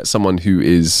you get someone who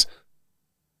is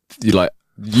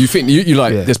you think you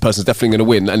like this person's definitely going to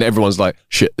win, and everyone's like,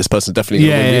 shit, this person's definitely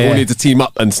going to win. We all need to team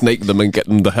up and snake them and get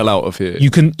them the hell out of here. You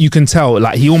can tell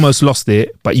like he almost lost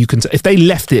it, but you can if they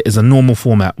left it as a normal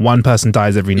format, one person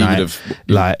dies every night. You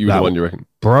would have won, you reckon?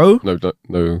 Bro,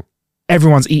 no.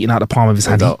 Everyone's eating out the palm of his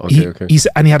hand.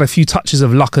 And he had a few touches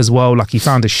of luck as well. Like he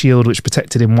found a shield which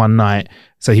protected him one night.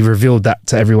 So he revealed that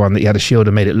to everyone that he had a shield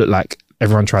and made it look like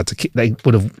everyone they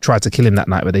would have tried to kill him that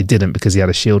night, but they didn't because he had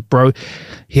a shield. Bro,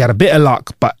 he had a bit of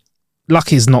luck, but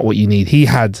luck is not what you need.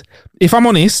 If I'm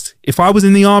honest, if I was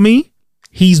in the army,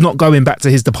 he's not going back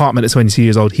to his department at 22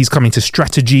 years old. He's coming to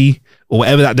strategy or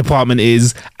whatever that department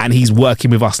is, and he's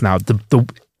working with us now.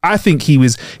 I think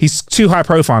he's too high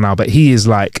profile now, but he is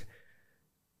like,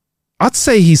 I'd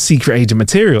say he's secret agent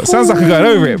material. It sounds like I'm going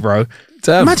over it, bro.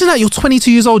 Damn. Imagine that you're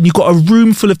 22 years old and you've got a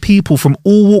room full of people from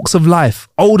all walks of life,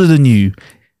 older than you,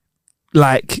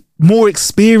 like more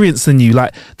experienced than you.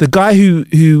 Like the guy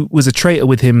who was a traitor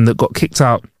with him that got kicked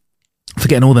out,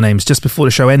 forgetting all the names, just before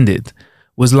the show ended,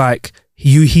 was like,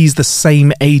 he's the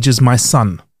same age as my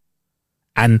son.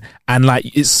 And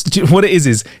like it's what it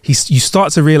is you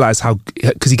start to realize how,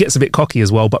 because he gets a bit cocky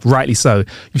as well, but rightly so.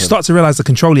 You start to realize the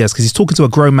control he has because he's talking to a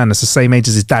grown man that's the same age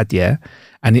as his dad, yeah.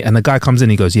 And the guy comes in,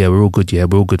 he goes, "Yeah, we're all good. Yeah,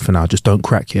 we're all good for now. Just don't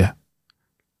crack, yeah."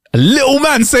 A little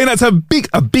man saying that to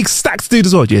a big stacked dude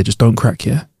as well. Yeah, just don't crack,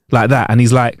 yeah. Like that. And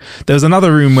he's like, there was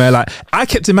another room where like I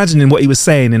kept imagining what he was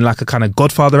saying in like a kind of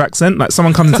Godfather accent. Like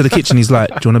someone comes into the kitchen, he's like,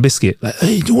 "Do you want a biscuit?" Like,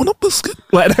 "Hey, do you want a biscuit?"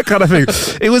 Like that kind of thing.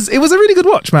 It was a really good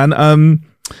watch, man.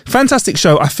 Fantastic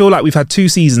show. I feel like we've had 2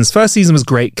 seasons. First season was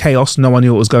great, chaos. No one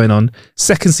knew what was going on.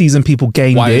 Second season, people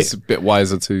gained it. A bit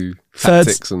wiser to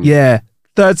tactics.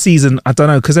 Third season, I don't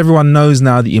know, because everyone knows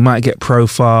now that you might get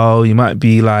profile. You might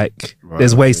be like,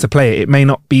 there's ways to play it. It may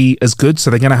not be as good, so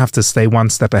they're going to have to stay one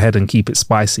step ahead and keep it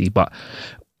spicy. But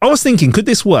I was thinking, could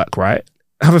this work, right?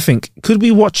 Have a think. Could we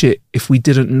watch it if we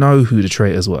didn't know who the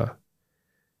traitors were?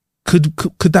 Could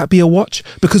that be a watch?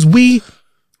 Because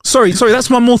Sorry, that's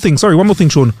one more thing. Sorry, one more thing,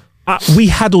 Sean. We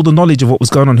had all the knowledge of what was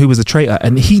going on, who was a traitor,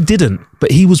 and he didn't,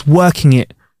 but he was working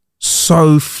it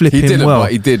so flipping well.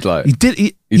 He didn't, but he did.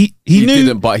 Like he did. He knew.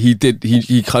 Didn't, but he did.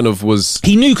 He kind of was.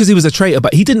 He knew because he was a traitor,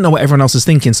 but he didn't know what everyone else was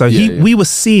thinking. So we were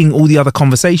seeing all the other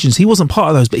conversations. He wasn't part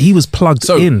of those, but he was plugged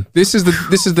in. This is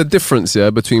the difference,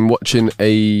 between watching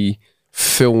a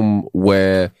film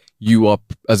where you are,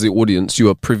 as the audience, you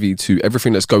are privy to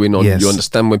everything that's going on. Yes. You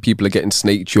understand when people are getting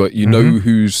snaked. You know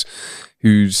who's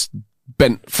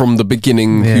bent from the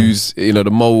beginning, who's the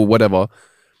mole, whatever.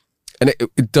 And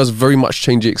it does very much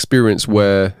change the experience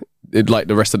where, like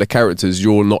the rest of the characters,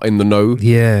 you're not in the know.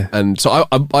 Yeah. And so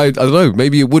I don't know,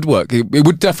 maybe it would work. It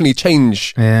would definitely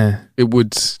change. Yeah. It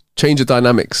would change the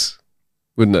dynamics,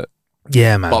 wouldn't it?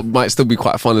 Yeah, man. But it might still be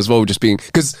quite fun as well, just being,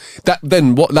 because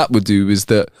then what that would do is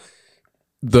that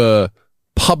the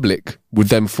public would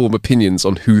then form opinions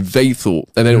on who they thought,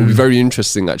 and then it would be very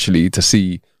interesting actually to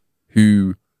see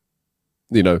who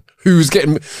you know, who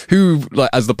like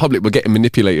as the public were getting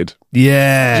manipulated.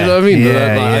 Yeah. Do you know what I mean?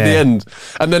 Yeah, Like, at the end.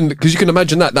 And then, because you can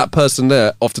imagine that person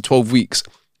there after 12 weeks,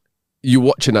 you're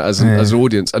watching it as an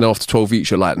audience, and after 12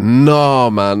 weeks, you're like, nah,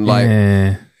 man.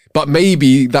 Like, but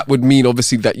maybe that would mean,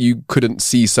 obviously, that you couldn't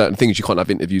see certain things. You can't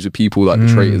have interviews with people like the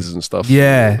traitors and stuff.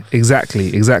 Yeah,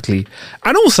 exactly.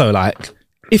 And also, like,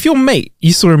 if your mate,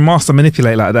 you saw him master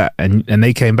manipulate like that, and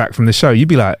they came back from the show, you'd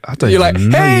be like, I don't. You're like,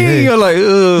 hey, you're like,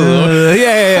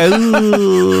 yeah,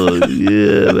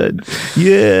 man,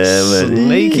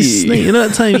 snake. You know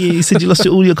that time you said you lost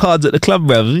all your cards at the club,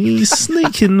 bruv? You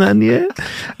snaking, man,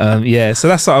 yeah. So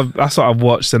that's what I've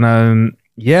watched, and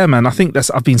yeah, man, I think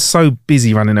I've been so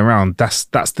busy running around. That's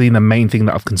the main thing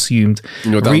that I've consumed.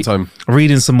 In your downtime.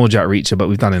 Reading some more Jack Reacher, but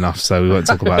we've done enough, so we won't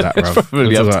talk about that, bro.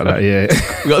 We got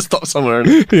to stop somewhere.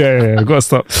 Yeah, we've got to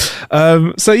stop.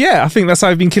 So yeah, I think that's how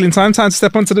I've been killing time. Time to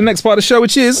step on to the next part of the show,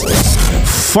 which is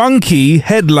funky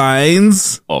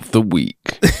headlines of the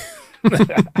week.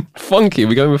 Funky,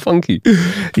 we're going with funky.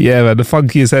 Yeah, man, the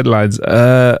funkiest headlines.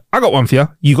 I got one for you.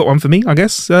 You got one for me, I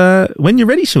guess. When you're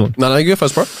ready, Sean. No, you go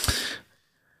first, bro.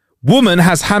 Woman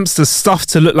has hamster stuffed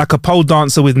to look like a pole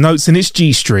dancer with notes in its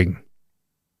G-string.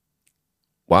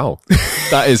 Wow.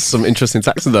 That is some interesting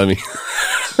taxidermy.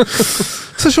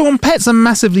 So, Sean, pets are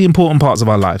massively important parts of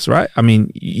our lives, right? I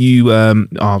mean, we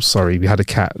had a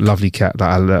cat, lovely cat that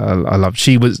I loved.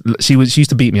 She used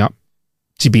to beat me up.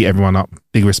 She beat everyone up.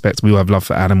 Big respect. We all have love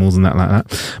for animals and that like that.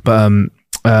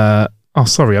 But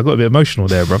sorry, I got a bit emotional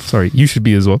there, bro. Sorry, you should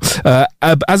be as well.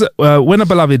 When a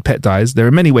beloved pet dies, there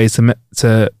are many ways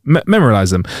to memorialize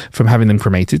them, from having them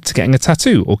cremated to getting a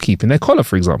tattoo or keeping their collar,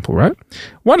 for example, right?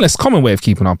 One less common way of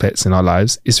keeping our pets in our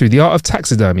lives is through the art of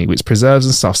taxidermy, which preserves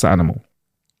and stuffs the animal.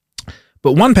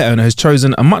 But one pet owner has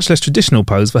chosen a much less traditional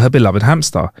pose for her beloved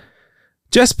hamster.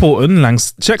 Jess Porter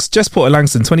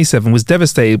Langston, 27, was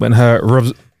devastated when her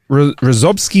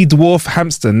Rozobski dwarf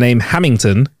hamster named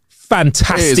Hamilton,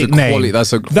 fantastic name.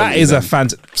 That is a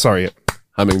fantastic. Sorry,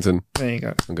 Hamilton. There you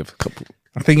go. I'll give a couple.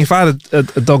 I think if I had a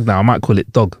dog now, I might call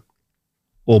it Dog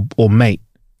or Mate.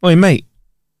 Oh, Mate.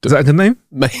 Is that a good name?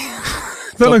 Mate.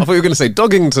 I thought you were going to say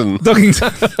Doggington.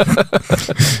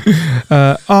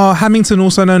 Hamilton,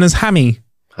 also known as Hammy.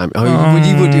 You would, of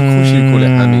course, you'd call it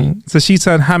Hammy. So she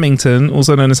turned Hamilton,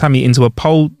 also known as Hammy, into a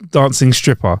pole dancing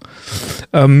stripper.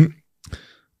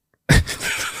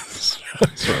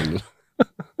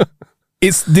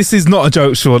 This is not a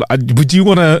joke, Sean. Would you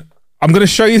want to? I'm going to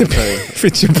show you the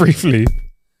picture briefly.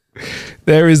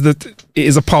 It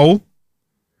is a pole.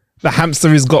 The hamster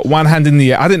has got one hand in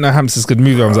the air. I didn't know hamsters could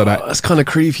move arms like that. That's kind of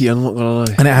creepy, I'm not going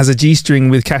to lie. And it has a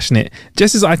G-string with cash in it.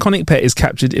 Jess's iconic pet is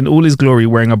captured in all his glory,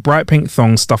 wearing a bright pink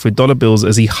thong stuffed with dollar bills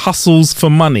as he hustles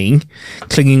for money,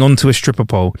 clinging onto a stripper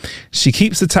pole. She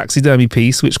keeps the taxidermy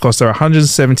piece, which cost her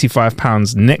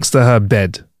 £175, next to her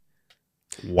bed.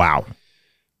 Wow.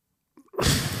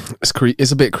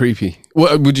 It's a bit creepy.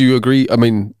 Would you agree? I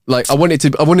mean, like, I wanted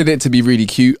it to be really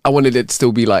cute. I wanted it to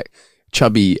still be like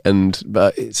chubby,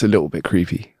 but it's a little bit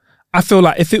creepy. I feel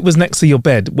like if it was next to your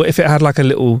bed, what if it had like a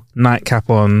little nightcap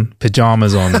on,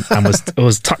 pajamas on, and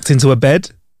was tucked into a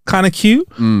bed, kind of cute?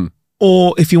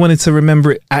 Or if you wanted to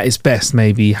remember it at its best,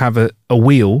 maybe have a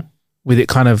wheel with it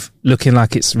kind of looking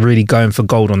like it's really going for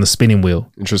gold on the spinning wheel.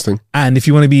 Interesting. And if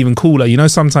you want to be even cooler, you know,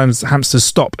 sometimes hamsters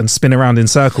stop and spin around in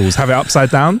circles, have it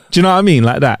upside down. Do you know what I mean?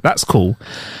 Like that. That's cool.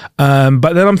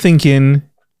 But then I'm thinking,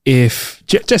 if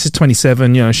Jess is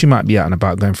 27, you know, she might be out and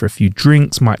about going for a few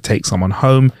drinks, might take someone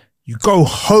home. You go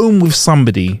home with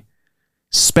somebody,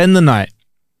 spend the night,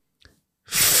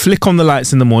 flick on the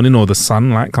lights in the morning, or the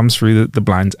sunlight comes through the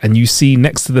blinds, and you see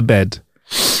next to the bed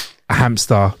a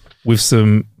hamster with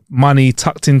some money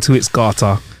tucked into its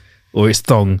garter or its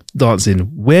thong dancing.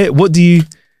 What do you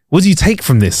take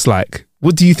from this? Like,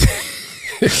 what do you think?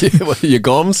 Your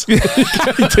goms? You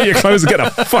take your clothes and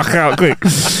get the fuck out quick.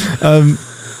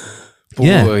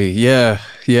 Yeah.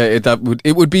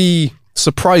 It would be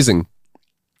surprising.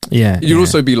 Yeah. You'd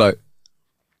also be like,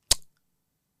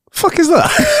 fuck is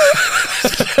that?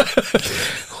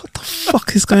 What the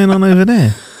fuck is going on over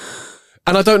there?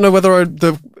 And I don't know whether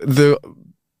the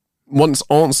once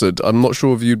answered, I'm not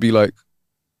sure if you'd be like,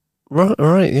 right,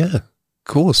 all right, yeah, of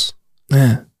course.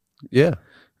 Yeah.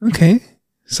 Okay.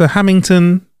 So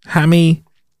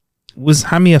was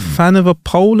Hammy a fan of a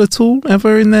pole at all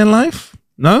ever in their life?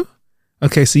 No?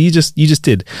 Okay, so you just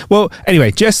did. Well,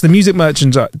 anyway, Jess, the music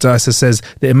merchandiser, says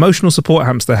the emotional support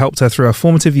hamster helped her through her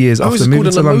formative years after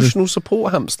moving to London. Emotional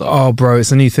support hamster? Oh, bro,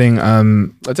 it's a new thing. I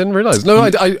didn't realise. No, I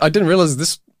didn't realise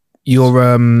this.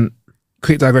 Your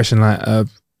quick digression, like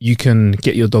you can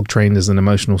get your dog trained as an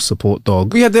emotional support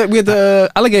dog. We had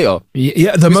the alligator.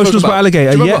 Yeah, the emotional support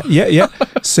alligator. Yeah.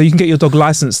 So you can get your dog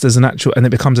licensed as an actual, and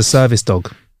it becomes a service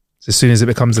dog as soon as it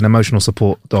becomes an emotional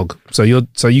support dog. So you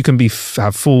can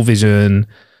have full vision,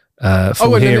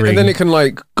 full hearing, and then it can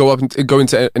like go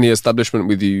into any establishment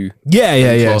with you.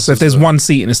 Yeah. So if there's one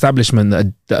seat in establishment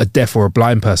that a deaf or a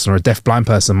blind person or a deaf blind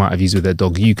person might have used with their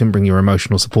dog, you can bring your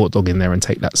emotional support dog in there and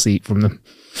take that seat from them.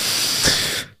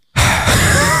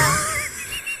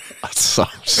 That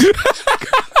sucks.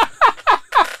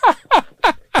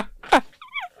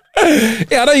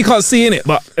 Yeah, I know you can't see in it,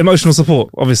 but emotional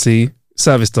support, obviously,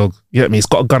 service dog. You know what I mean? It's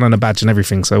got a gun and a badge and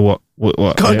everything. So what?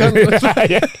 Gun.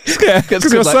 Yeah,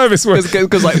 because your service weapon.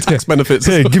 Because like tax benefits.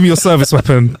 Yeah, give me your service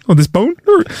weapon on this bone.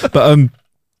 But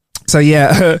so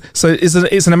yeah, so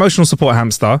it's an emotional support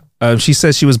hamster. She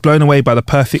says she was blown away by the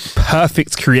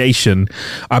perfect creation.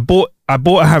 I bought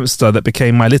a hamster that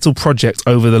became my little project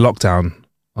over the lockdown.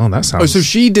 Oh, that sounds. Oh, so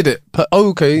she did it.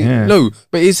 Okay, yeah. No,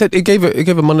 but it said it gave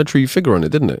a monetary figure on it,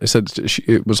 didn't it? It said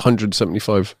it was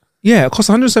 175. Yeah, it cost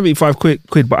 175 quid.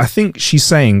 But I think she's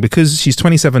saying because she's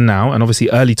 27 now, and obviously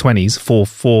early 20s, 4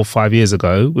 or 5 years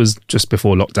ago was just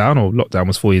before lockdown, or lockdown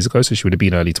was 4 years ago, so she would have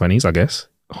been early 20s, I guess.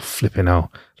 Oh, flipping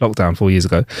hell! Lockdown 4 years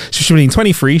ago. So she was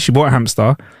 23. She bought a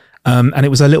hamster. And it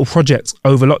was a little project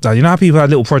over lockdown. You know how people had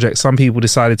little projects? Some people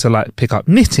decided to like pick up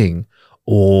knitting,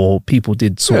 or people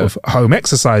did sort of home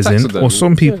exercising, or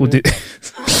some people did.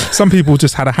 Some people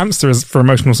just had a hamster for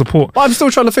emotional support. I'm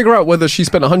still trying to figure out whether she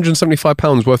spent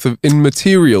 £175 worth in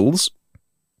materials,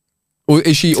 or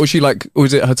is she like, or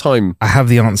is it her time? I have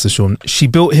the answer, Sean. She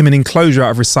built him an enclosure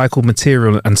out of recycled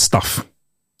material and stuff.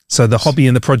 So the hobby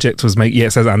in the project was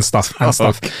it says and stuff.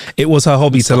 Okay. It was her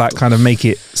hobby to like kind of make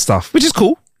it stuff, which is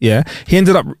cool. Yeah. He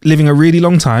ended up living a really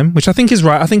long time, which I think is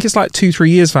right. I think it's like 2-3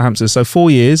 years for hamsters. So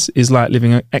 4 years is like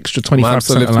living an extra 25%. My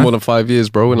hamster lived more than 5 years,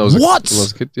 bro. When I was when I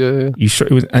was a kid. Yeah. You sure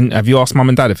it was? And have you asked mum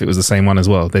and dad if it was the same one as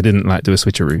well? They didn't like do a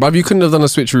switcheroo. But you couldn't have done a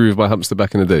switcheroo with my hamster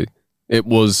back in the day.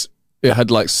 It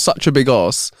had like such a big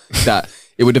ass that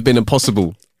it would have been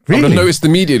impossible. Really? I would have noticed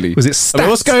immediately. Was it stacked? I mean,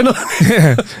 what's going on?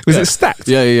 Was it stacked?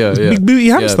 Yeah. Big booty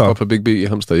hamster? Yeah, proper big booty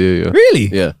hamster. Yeah. Really?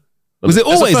 Yeah. Was it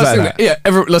always like that? Yeah,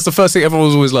 that's the first thing everyone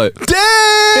was always like,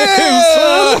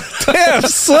 damn,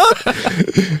 son.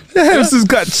 Your hamster's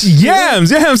got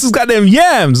yams. Your hamster's got them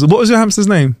yams. What was your hamster's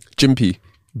name? Jimpy.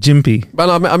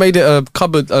 Man, I made it a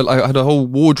cupboard. I had a whole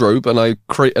wardrobe, and I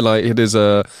had his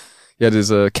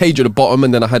cage at the bottom,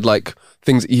 and then I had like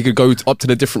things he could go up to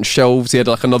the different shelves. He had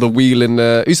like another wheel in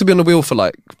there. He used to be on the wheel for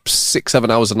like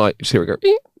 6-7 hours a night. Just hear it go.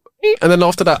 And then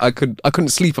after that, I couldn't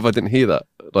sleep if I didn't hear that.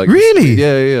 Like, really?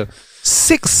 Yeah.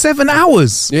 6-7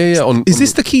 hours. Yeah. Is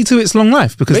this the key to its long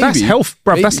life? Because that's health,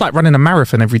 bruv. Maybe. That's like running a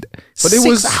marathon every day. But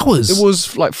 6 hours. It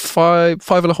was like five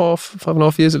and a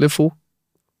half years it lived for.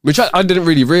 Which I didn't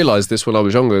really realise this when I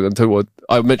was younger until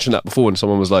I mentioned that before, and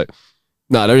someone was like,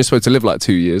 "Nah, they're only supposed to live like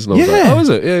 2 years." And I was like, "Oh, is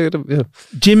it? Yeah."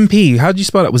 Jimpy. How do you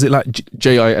spell that? Was it like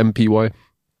Jimpy?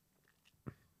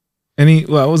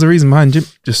 What was the reason behind Jim?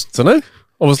 Just don't know.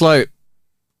 I was like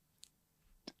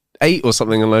 8 or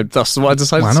something, and that's why I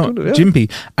decided why not? to yeah.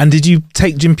 Jimpy. And did you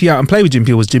take Jimpy out and play with Jimpy,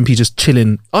 or was Jimpy just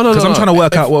chilling? Oh no, because I'm trying to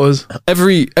work out what was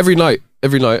every night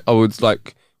I would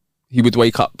like he would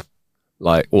wake up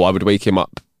like, or I would wake him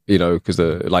up, you know, because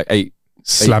like 8.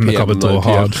 Slam the cupboard door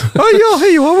hard. Oh yeah,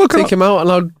 here you are. Take him out,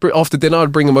 and after dinner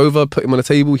I'd bring him over, put him on a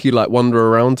table. He'd like wander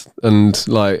around, and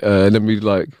like and then we'd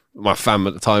like my fam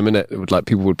at the time in it would like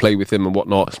people would play with him and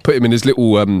whatnot. Put him in his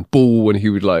little ball, and he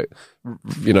would like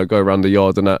go around the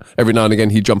yard and that. Every now and again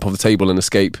he'd jump off the table and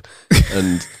escape,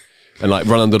 and like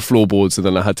run under the floorboards. And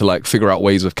then I had to like figure out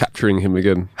ways of capturing him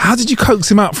again. How did you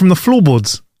coax him out from the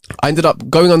floorboards? I ended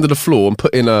up going under the floor and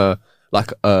putting a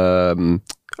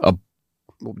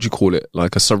what would you call it?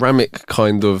 Like a ceramic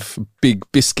kind of big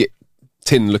biscuit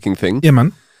tin looking thing. Yeah,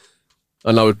 man.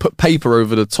 And I would put paper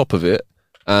over the top of it,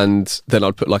 and then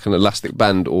I'd put like an elastic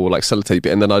band or like sellotape it,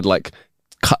 and then I'd like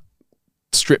cut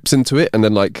strips into it, and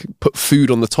then like put food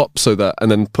on the top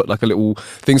and then put like a little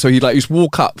thing. So he'd like just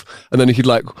walk up, and then he'd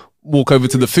like walk over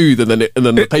to the food, and then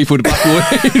the paper would back away.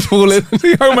 He'd fall in.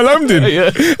 Home Alone did.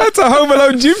 Yeah. That's a Home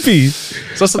Alone Jimpy.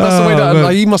 So that's the way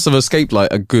that he must have escaped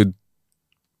like a good.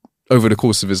 Over the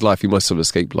course of his life, he must have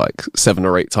escaped like 7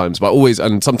 or 8 times. But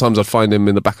and sometimes I'd find him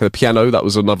in the back of the piano. That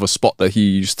was another spot that he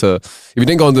used to. If he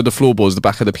didn't go under the floorboards, the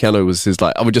back of the piano was his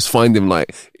like. I would just find him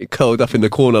like curled up in the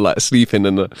corner, like sleeping.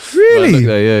 And really,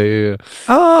 yeah.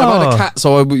 Oh, I had a cat,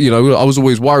 so I was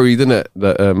always worried, innit?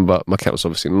 That but my cat was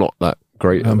obviously not that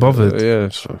great. I'm bothered. Yeah.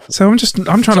 So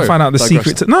I'm trying to find out the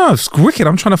secret to. No, it's wicked.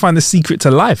 I'm trying to find the secret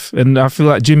to life, and I feel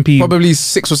like Jimpy probably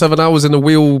 6 or 7 hours in the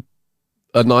wheel.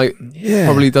 a night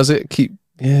probably does it.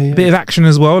 Bit of action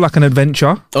as well, like an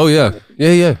adventure. Oh yeah.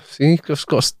 See, he's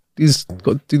got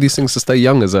to do these things to stay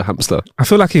young as a hamster. I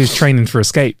feel like he was training for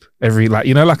escape every like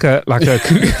a like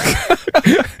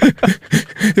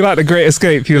the Great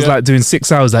Escape. He was like doing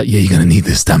 6 hours. Like, you're gonna need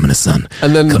this stamina, son.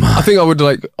 And then I think I would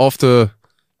like after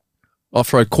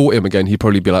I caught him again, he'd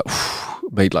probably be like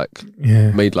made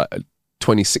like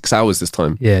 26 hours this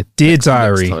time. Yeah, dear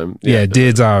diary.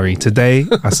 Dear diary. Today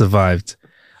I survived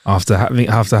after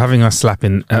having my sleep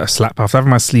in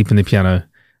the piano.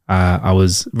 I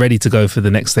was ready to go for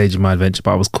the next stage of my adventure,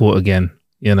 but I was caught again.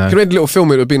 You know, if you made a little film,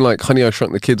 it would have been like Honey, I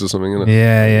Shrunk the Kids or something. Isn't it?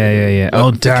 Yeah.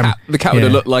 Like, damn! The cat would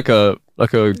have looked like a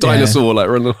dinosaur, like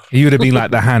running. He would have been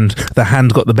like the hand. The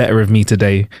hand got the better of me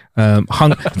today.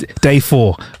 Day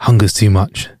 4, hunger's too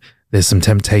much. There's some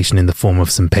temptation in the form of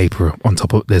some paper on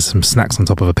top of. There's some snacks on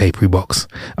top of a papery box.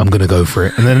 I'm gonna go for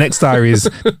it. And then the next diary is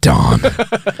darn.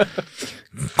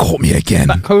 Caught me again.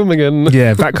 Back home again.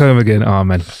 Yeah, back home again. Oh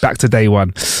man, back to day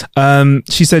 1.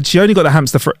 She said she only got the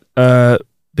hamster for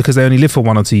because they only live for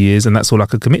 1 or 2 years, and that's all I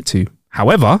could commit to.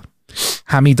 However,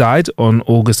 Hammy died on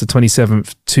August the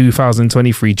 27th,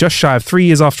 2023, just shy of 3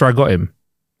 years after I got him.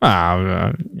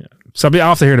 So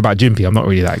after hearing about Jimpy, I'm not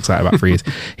really that excited about 3 years.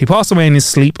 He passed away in his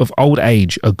sleep of old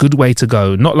age. A good way to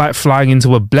go. Not like flying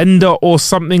into a blender or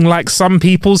something like some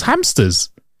people's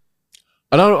hamsters.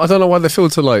 I don't know why they feel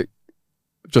to like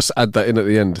just add that in at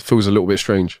the end. It feels a little bit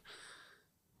strange.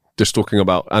 Just talking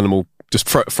about animal, just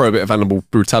throw a bit of animal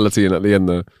brutality in at the end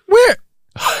there. Where?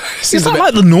 Is that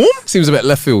like the norm? Seems a bit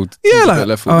left field. Yeah, like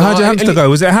left field. How'd your hamster go?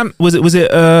 Was it a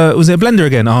blender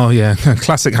again? Oh yeah,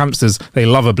 classic hamsters. They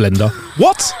love a blender.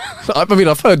 What? I mean,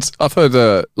 I've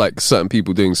heard like certain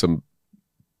people doing some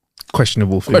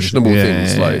questionable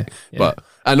things. But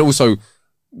and also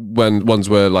when ones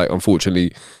where like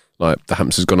unfortunately like the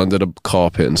hamster's gone under the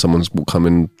carpet and someone's come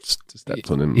and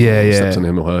stepped on him. Stepped on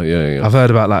him or her. Yeah. I've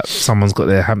heard about like someone's got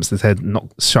their hamster's head not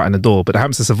shutting the door, but the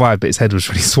hamster survived, but his head was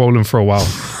really swollen for a while.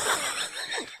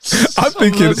 I'm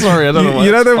thinking, sorry, I don't know why.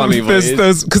 You know,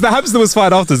 those because the hamster was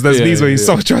fine afterwards. There's memes where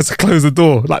someone tries to close the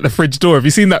door, like the fridge door. Have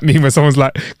you seen that meme where someone's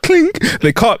like, clink?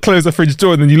 They can't close the fridge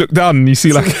door, and then you look down and you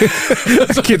see like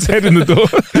a kid's head in the door.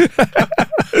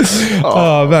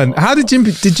 Oh man, how did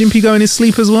Jimpy go in his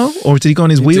sleep as well, or did he go on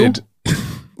his wheel?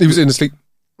 He was in his sleep.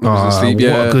 What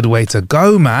a good way to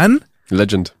go, man.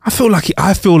 Legend. I feel like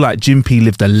Jimpy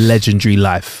lived a legendary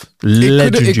life.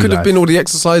 It could have been all the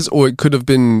exercise, or it could have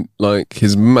been like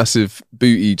his massive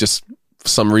booty just for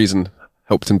some reason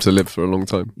helped him to live for a long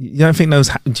time. You don't think those?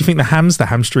 Do you think the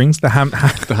hamstrings, the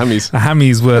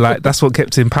hammies were like that's what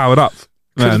kept him powered up?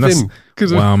 Wow,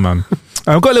 man.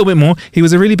 I've got a little bit more. He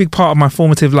was a really big part of my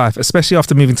formative life, especially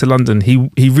after moving to London. He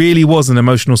really was an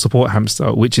emotional support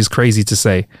hamster, which is crazy to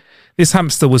say. This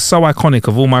hamster was so iconic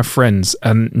of all my friends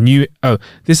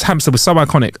this hamster was so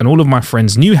iconic and all of my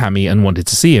friends knew Hammy and wanted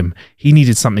to see him. He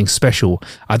needed something special.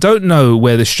 I don't know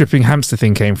where the stripping hamster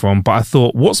thing came from, but I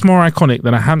thought, what's more iconic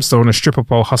than a hamster on a stripper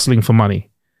pole hustling for money?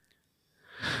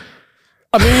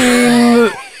 I mean,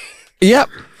 yeah,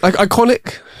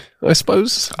 iconic, I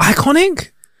suppose.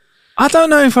 Iconic? I don't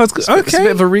know if I was... It's a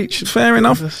bit of a reach. Fair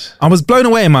enough. I was blown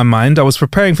away in my mind. I was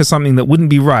preparing for something that wouldn't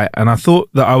be right, and I thought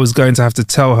that I was going to have to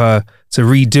tell her to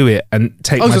redo it and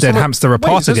take my dead hamster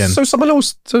apart again. So someone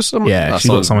else... Yeah, she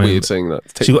got someone... Weird saying that.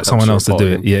 She got someone else to do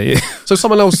it. Yeah. So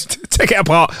someone else... take it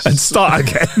apart and start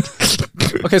again.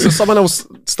 Okay, so someone else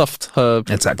stuffed her...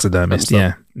 A taxidermist,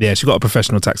 yeah. Yeah, she got a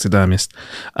professional taxidermist.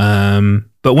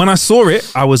 But when I saw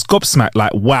it, I was gobsmacked,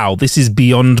 like, wow, this is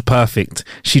beyond perfect.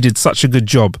 She did such a good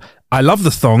job. I love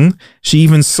the thong. She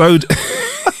even sewed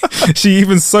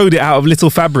it out of little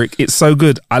fabric. It's so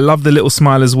good. I love the little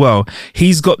smile as well.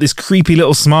 He's got this creepy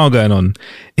little smile going on.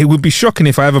 It would be shocking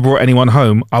if I ever brought anyone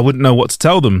home. I wouldn't know what to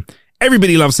tell them.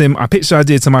 Everybody loves him. I pitched the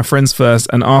idea to my friends first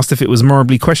and asked if it was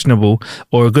morally questionable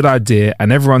or a good idea,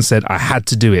 and everyone said I had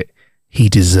to do it. He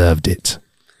deserved it.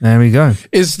 There we go.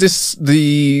 Is this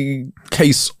the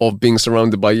case of being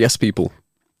surrounded by yes people?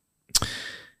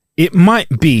 It might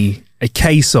be a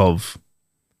case of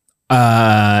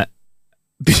just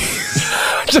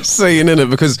saying, innit?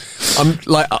 Because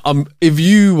I'm if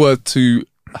you were to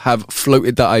have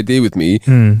floated that idea with me,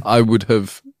 I would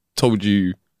have told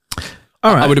you.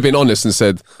 All right. I would have been honest and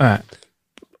said, all right.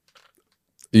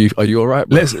 Are you all right,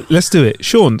 bro? Let's do it.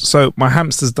 Sean, so my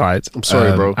hamster's died. I'm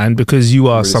sorry, bro. And because you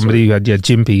are really somebody who had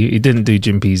Jimpy, he didn't do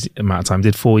Jimpy's amount of time,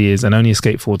 did 4 years and only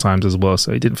escaped 4 times as well,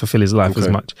 so he didn't fulfill his life as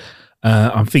much.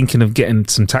 I'm thinking of getting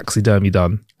some taxidermy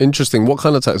done. Interesting. What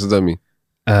kind of taxidermy?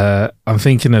 I'm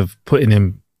thinking of putting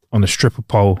him on a stripper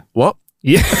pole. What?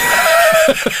 Yeah.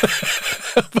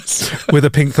 With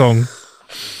a pink thong.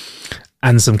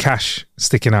 and some cash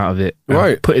sticking out of it.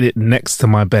 Right. Putting it next to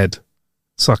my bed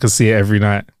so I can see it every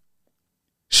night.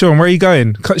 Sean, where are you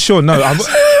going? Sean, no.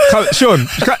 Sean,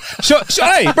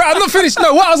 hey, bro, I'm not finished.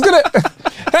 No, what I was going to...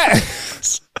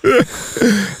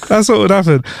 That's what would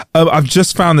happen. I've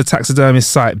just found the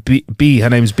taxidermist site. B, her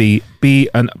name's B.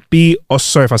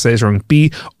 Sorry if I say this wrong.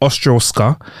 B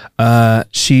Ostrowska.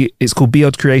 It's called B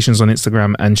Odd Creations on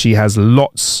Instagram, and she has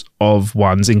lots of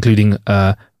ones, including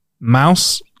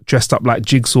mouse dressed up like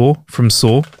Jigsaw from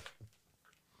Saw,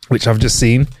 which I've just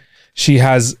seen. She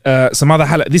has some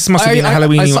other this must have been a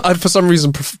Halloween. I for some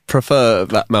reason prefer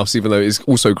that mouse, even though it's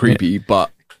also creepy.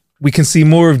 But we can see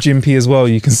more of Jimpy as well.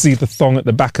 You can see the thong at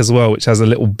the back as well, which has a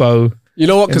little bow. You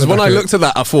know what? Because when I looked at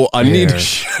that, I thought I need to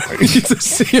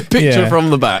see a picture from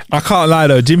the back. I can't lie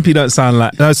though, Jimpy don't sound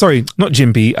like. No, sorry, not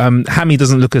Jimpy. Hammy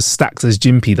doesn't look as stacked as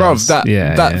Jimpy does.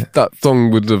 Bruv, that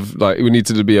thong would have it would need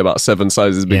to be about 7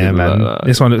 sizes bigger than that.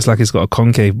 This one looks like it's got a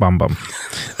concave bum.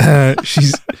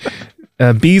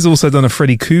 B's also done a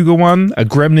Freddy Krueger one, a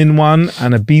Gremlin one,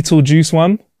 and a Beetlejuice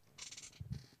one.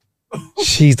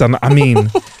 She's done. I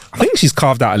think she's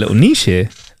carved out a little niche here.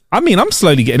 I'm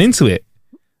slowly getting into it.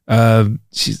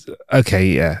 She's okay,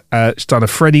 yeah. She's done a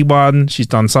Freddy one. She's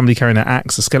done somebody carrying an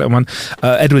axe, a skeleton one.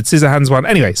 Edward Scissorhands one.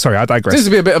 Anyway, sorry, I digress. Seems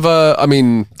to be a bit of a. I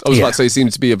was about to say, it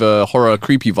seems to be of a horror,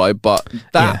 creepy vibe, but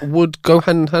that would go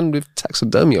hand in hand with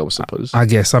taxidermy, I suppose. I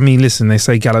guess. Listen, they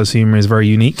say gallows humor is very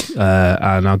unique,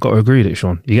 and I've got to agree with it,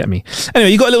 Sean. You get me.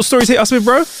 Anyway, you got a little story to hit us with,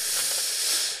 bro?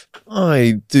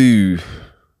 I do.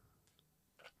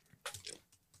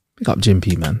 Pick up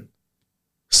Jimpy, man.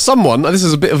 Someone, this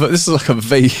is like a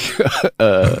vague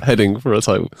heading for a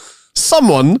title.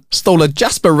 Someone stole a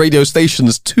Jasper radio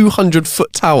station's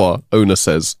 200-foot tower, owner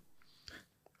says.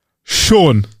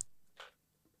 Sean.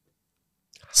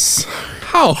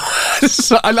 How?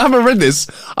 I haven't read this.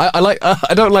 I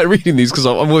don't like reading these because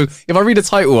if I read a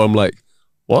title, I'm like,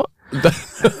 what?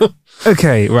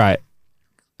 Okay, right.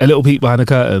 A little peek behind the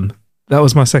curtain. That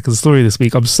was my second story this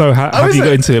week. I'm so happy you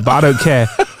got into it, but I don't care.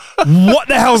 What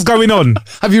the hell's going on?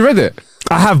 Have you read it?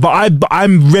 I have, but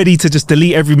I'm ready to just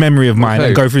delete every memory of mine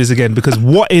and go through this again, because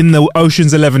what in the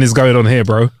Ocean's 11 is going on here,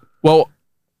 bro? Well,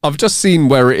 I've just seen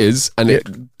where it is, and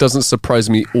it doesn't surprise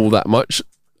me all that much.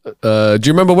 Do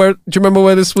you remember where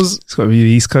this was? It's got to be the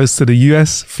East Coast to the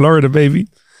US, Florida, baby.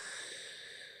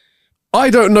 I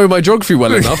don't know my geography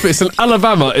well enough. It's in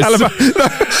Alabama. Alabama. No,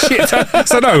 shit.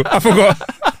 So no, I forgot.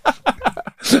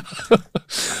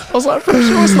 I was like, pretty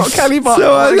sure it's not Cali, but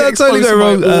so I totally got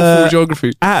wrong. Awful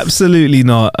geography. Absolutely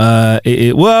not.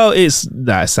 It's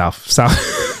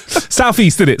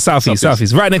southeast, isn't it?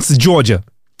 Southeast, right next to Georgia,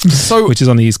 which is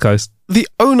on the East Coast. The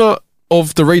owner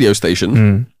of the radio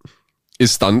station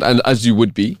is stunned, and as you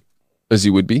would be,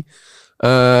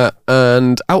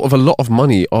 and out of a lot of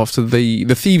money after the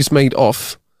thieves made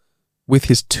off with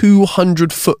his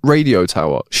 200-foot radio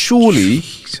tower. Surely,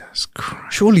 Jesus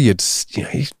Christ. Surely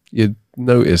you'd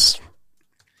notice.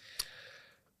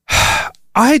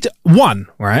 Right?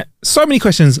 So many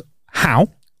questions. How?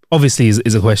 Obviously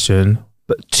is a question,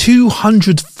 but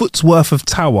 200 foot's worth of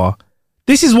tower.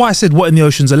 This is why I said what in the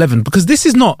Ocean's 11, because this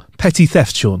is not petty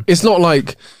theft, Sean. It's not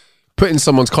like putting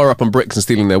someone's car up on bricks and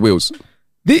stealing their wheels.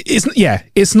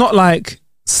 It's not like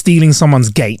stealing someone's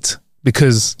gate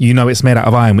because it's made out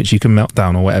of iron, which you can melt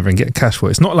down or whatever and get cash for.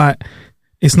 It's not like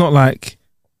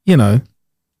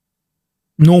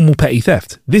normal petty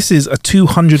theft. This is a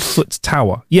 200-foot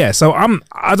tower. Yeah, so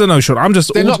I don't know, Sean. I'm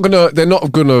just they're not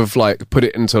gonna like put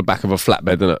it into the back of a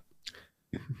flatbed, innit?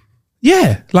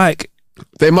 Yeah, like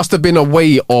there must have been a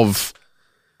way of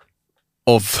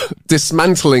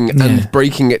dismantling and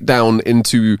breaking it down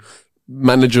into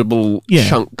manageable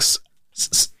chunks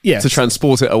to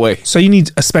transport it away. So you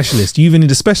need a specialist. You even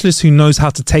need a specialist who knows how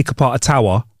to take apart a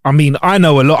tower. I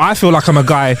know a lot. I feel like I'm a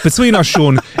guy. Between us,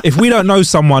 Sean, if we don't know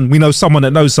someone, we know someone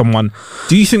that knows someone.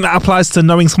 Do you think that applies to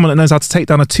knowing someone that knows how to take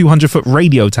down a 200-foot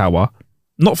radio tower?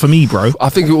 Not for me, bro. I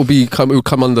think it will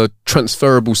come under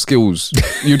transferable skills.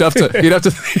 You'd have to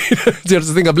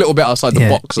think a little bit outside the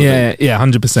box. Yeah,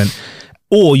 100%.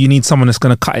 Or you need someone that's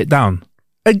going to cut it down.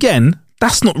 Again,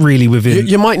 that's not really within.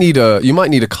 You might need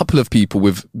a couple of people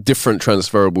with different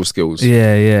transferable skills.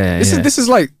 Yeah. This is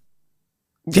like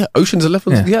Ocean's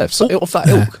 11. Yeah, off that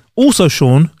ilk. Also,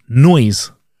 Sean,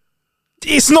 noise.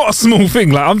 It's not a small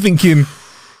thing. Like I'm thinking,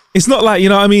 it's not like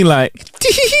like.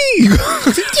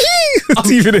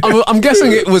 I'm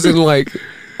guessing it was in like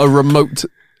a remote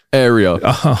area.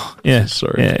 Oh yeah,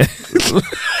 sorry. Yeah.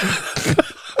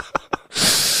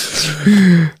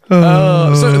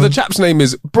 So the chap's name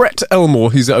is Brett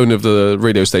Elmore. He's the owner of the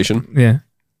radio station. Yeah.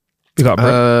 Big up,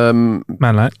 bro.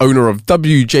 Man, like. Owner of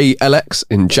WJLX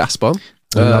in Jasper.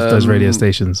 I love those radio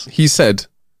stations. He said,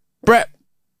 Brett,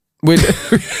 these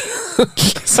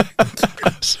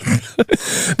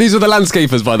are the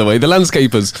landscapers, by the way. The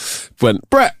landscapers went,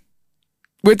 Brett,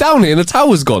 we're down here and the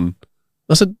tower's gone.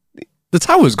 I said, the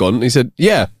tower's gone? He said,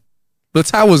 yeah, the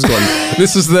tower's gone.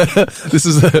 This is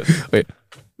the wait,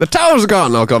 the tower's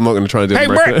gone. Oh, God, I'm not going to try to do it. Hey,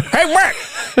 Brett.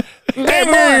 Hey,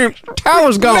 man.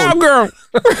 Tower's gone. Now, girl.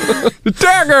 The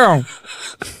tower girl.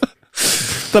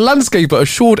 The landscaper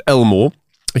assured Elmore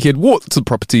he had walked to the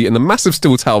property and the massive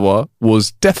steel tower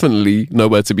was definitely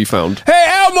nowhere to be found.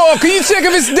 Hey, Elmore, can you check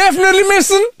if it's definitely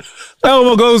missing?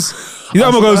 Elmore goes,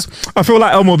 I feel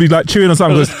like Elmore will be like chewing on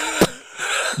something. Goes,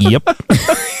 yep.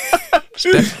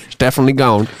 It's definitely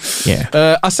gone.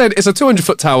 Yeah. I said it's a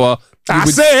 200-foot tower.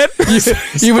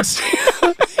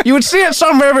 You would see it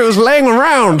somewhere if it was laying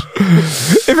around.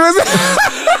 If it was,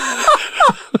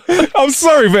 I'm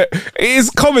sorry, but it is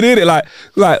common, isn't it? Like,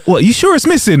 what? You sure it's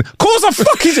missing? Cause I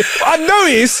fucking, I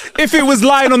noticed if it was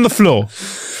lying on the floor.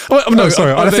 Well, no,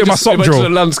 sorry, I left it in my sock drawer. drawer. The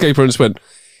landscaper and just went,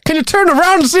 "Can you turn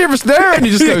around and see if it's there?" And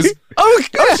he just goes, "Oh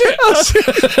shit!"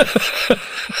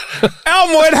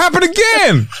 Elmo, it happened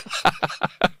again.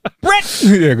 Brett.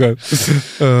 Yeah, go.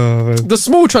 The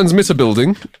small transmitter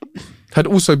building had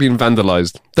also been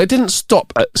vandalised. They didn't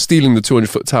stop at stealing the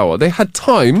 200-foot tower. They had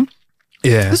time.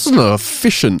 Yeah. This is not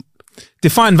efficient.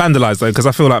 Define vandalised, though, because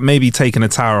I feel like maybe taking a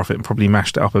tower off it and probably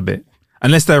mashed it up a bit.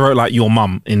 Unless they wrote, like, your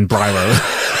mum in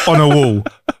Bryro on a wall.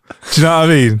 Do you know what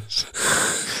I mean?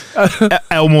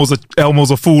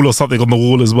 Elmore's a fool or something on the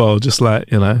wall as well. Just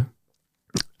like, you know.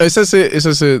 It says here,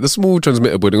 the small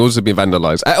transmitter building also been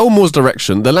vandalised. At Elmore's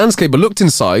direction, the landscaper looked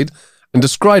inside and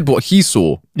described what he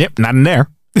saw. Yep, not in there.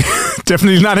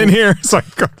 Definitely not in here. Sorry.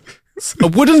 A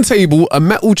wooden table, a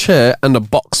metal chair, and a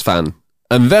box fan.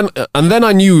 And then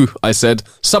I knew. I said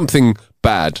something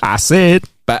bad. I said,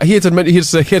 bad. He had to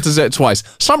say it twice.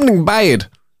 Something bad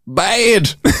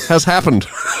has happened.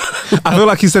 I feel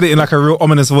like he said it in like a real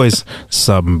ominous voice.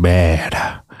 Something bad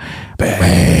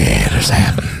has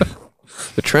happened.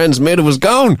 The transmitter was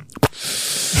gone.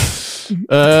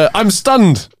 I'm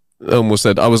stunned. Elmore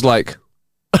said. I was like,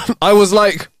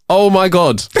 oh my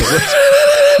God.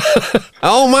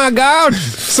 Oh my God.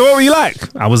 So what were you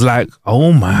like? I was like,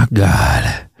 oh my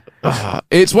God.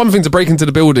 It's one thing to break into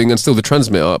the building and steal the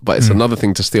transmitter, but it's another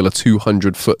thing to steal a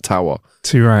 200-foot tower.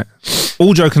 Too right.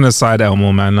 All joking aside,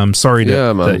 Elmore, man, I'm sorry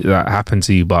that happened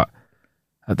to you, but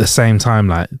at the same time,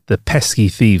 like the pesky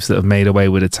thieves that have made away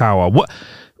with a tower, what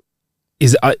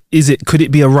is it? Could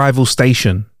it be a rival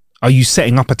station? Are you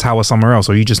setting up a tower somewhere else,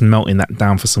 or are you just melting that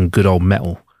down for some good old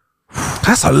metal?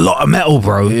 That's a lot of metal,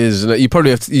 bro. It is. You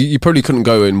probably you probably couldn't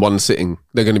go in one sitting.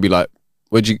 They're going to be like,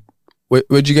 where'd you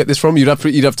get this from? You'd have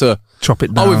to chop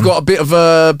it down. Oh, we've got a bit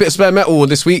of spare metal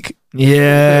this week.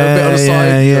 Yeah, a bit on the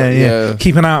side. Yeah.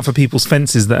 Keep an eye out for people's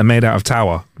fences that are made out of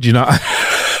tower. Do you know?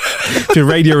 If your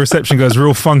radio reception goes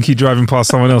real funky driving past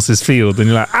someone else's field, and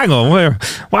you're like, hang on,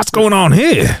 what's going on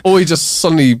here? Or he just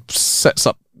suddenly sets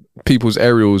up people's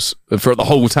aerials for the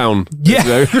whole town. Yeah, you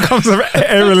know? becomes an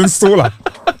aerial installer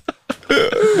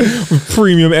with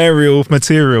premium aerial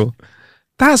material.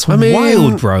 That's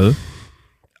wild, bro.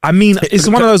 I mean, it's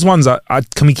one of those ones that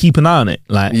can we keep an eye on it?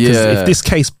 Like, if this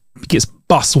case gets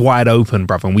bust wide open,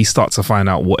 bruv, and we start to find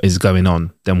out what is going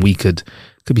on, then we could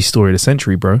be story of the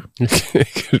century, bro.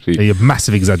 It could be a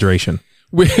massive exaggeration.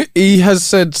 He has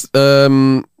said,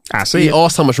 he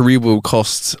asked how much a rebuild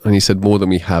costs, and he said more than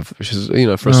we have, which is,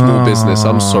 for a small business.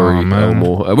 I'm sorry,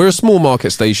 Elmore. We're a small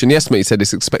market station. The estimate, he said,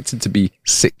 is expected to be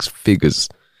 6 figures,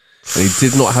 and he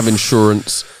did not have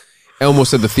insurance. Elmore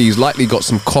said the thieves likely got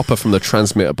some copper from the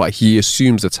transmitter, but he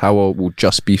assumes the tower will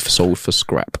just be sold for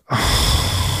scrap.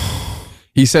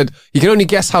 He said he can only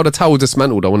guess how the tower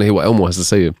dismantled. I want to hear what Elmore has to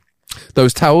say.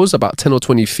 Those towers, about 10 or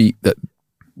 20 feet, they'll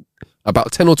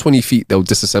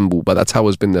disassemble, but that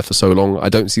tower's been there for so long, I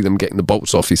don't see them getting the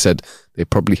bolts off. He said they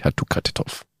probably had to cut it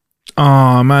off.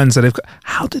 Oh, man. So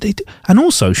how did they do? And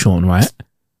also, Sean, right?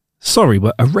 Sorry,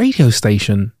 but a radio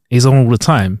station is on all the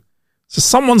time. So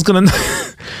someone's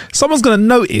gonna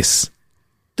notice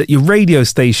that your radio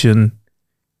station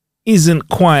isn't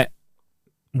quite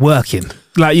working.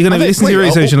 Like, you're gonna listen to your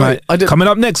radio station. Coming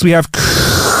up next, we have.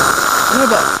 Yeah,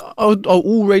 but are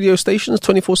all radio stations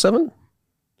 24/7?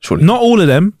 Surely not all of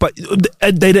them, but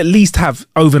they'd at least have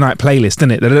overnight playlist,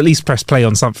 innit? They'd at least press play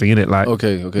on something, innit? Like,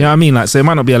 okay. You know what I mean? Like, so it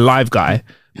might not be a live guy,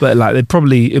 but like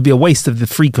it'd be a waste of the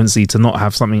frequency to not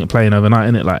have something playing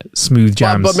overnight, innit? Like smooth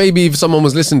jams. But maybe if someone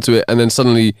was listening to it and then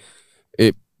suddenly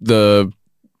the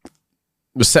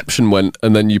reception went,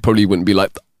 and then you probably wouldn't be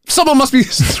like, Someone must be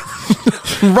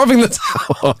rubbing the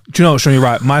tower. Do you know what, Sean, you're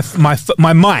right.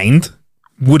 My mind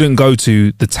wouldn't go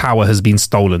to the tower has been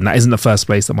stolen. That isn't the first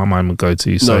place that my mind would go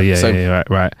to. So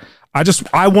right.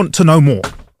 I want to know more.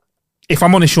 If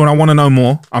I'm honest, Sean, I want to know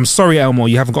more. I'm sorry, Elmore,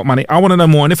 you haven't got money. I want to know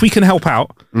more. And if we can help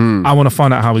out, I want to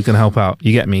find out how we can help out.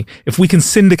 You get me? If we can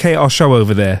syndicate our show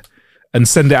over there and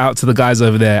send it out to the guys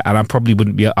over there, and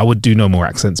I would do no more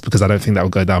accents because I don't think that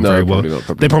would go down very well.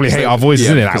 They probably hate our voices,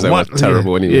 innit? Like, what?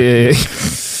 Terrible anyway. Yeah. I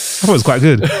thought it was quite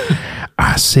good.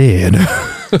 I said.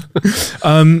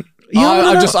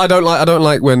 I don't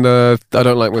like when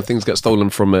things get stolen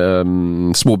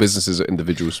from small businesses or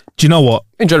individuals. Do you know what?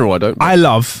 In general, I don't. I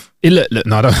love it. Look,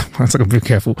 no, I don't. I have to be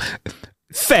careful.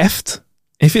 Theft,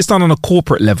 if it's done on a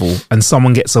corporate level and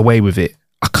someone gets away with it,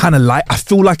 I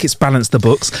feel like it's balanced the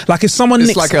books. Like if someone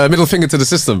it's like a middle finger to the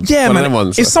system. Yeah, man.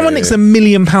 If someone nicks $1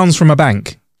 million from a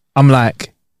bank, I'm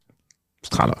like, it's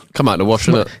kind of come out the wash,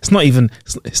 innit? It's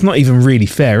not even really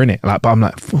fair, innit? Like, but I'm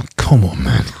like, oh, come on,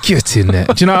 man, get in there.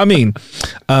 Do you know what I mean?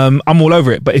 I'm all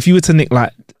over it. But if you were to nick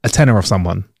like a tenner off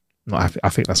someone, I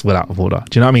think that's well out of order.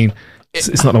 Do you know what I mean?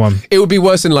 It's not the one. It would be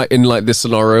worse in this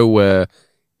scenario where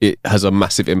it has a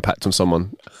massive impact on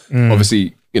someone.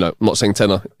 Obviously, I'm not saying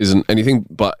tenner isn't anything,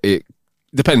 but it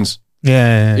depends.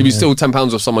 Yeah. If you steal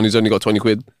 £10 off someone who's only got 20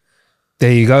 quid.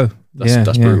 There you go.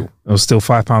 That's brutal. Or still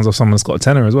 £5 off someone that's got a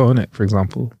tenner as well, isn't it? For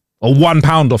example, or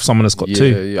 £1 off someone that's got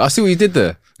two. Yeah. I see what you did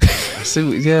there.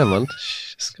 Yeah, man.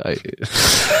 This guy.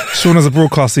 Sean, as a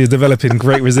broadcaster, is developing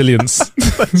great resilience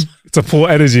to poor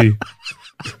energy.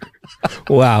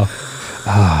 Wow.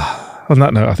 On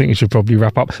that note, I think we should probably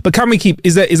wrap up. But can we keep?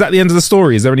 Is that the end of the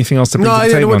story? Is there anything else to bring to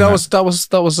the table? No,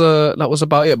 that was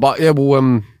about it. But yeah,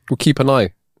 we'll keep an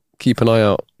eye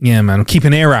out. Yeah, man. Keep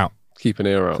an ear out. Keep an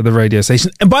ear out for the radio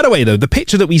station. And by the way, though, the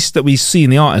picture that we see in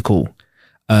the article,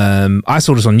 I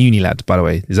saw this on Unilad. By the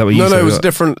way, is that what you? No, it was a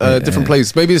different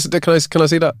place. Maybe can I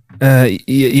see that?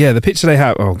 Yeah, the picture they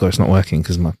have. Oh god, it's not working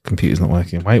because my computer's not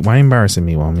working. Why embarrassing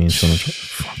me while me and Sean?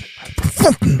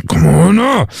 Come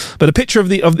on! But the picture of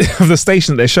the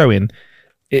station that they're showing,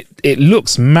 it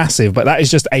looks massive, but that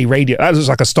is just a radio. That looks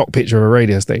like a stock picture of a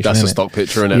radio station. That's a stock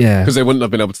picture, isn't it? Yeah, because they wouldn't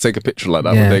have been able to take a picture like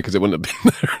that, would they? Because it wouldn't have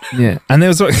been there. Yeah, and there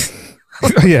was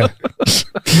yeah,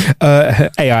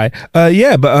 AI.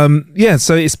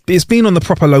 So it's been on the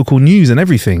proper local news and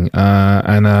everything,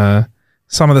 and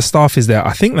some of the staff is there.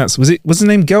 I think what's the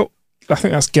name? Gel. I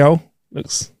think that's Gel.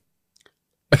 Looks.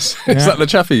 Is that the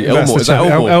Chaffee? Elmore? Is that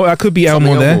Elmore? That could be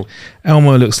Elmore there.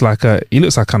 Elmore looks like he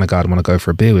looks like kind of guy I'd want to go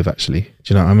for a beer with, actually. Do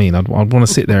you know what I mean? I'd want to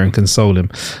sit there and console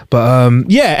him. But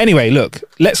anyway, look,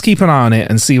 let's keep an eye on it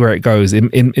and see where it goes. In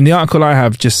the article I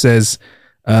have just says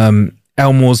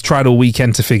Elmore's tried all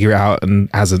weekend to figure it out and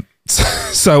hasn't.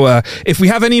 So if we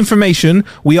have any information,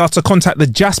 we are to contact the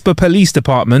Jasper Police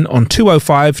Department on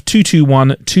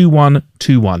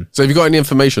 205-221-2121. So if you've got any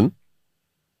information,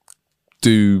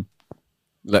 do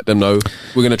let them know.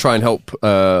 We're going to try and help.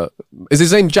 Is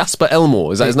his name Jasper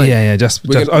Elmore? Is that his name? Yeah,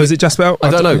 Jasper. Is it Jasper Elmore?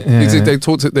 I don't know. Yeah.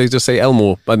 They just say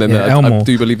Elmore, and then I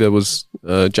do believe there was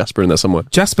Jasper in there somewhere.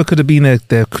 Jasper could have been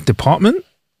their department.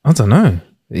 I don't know.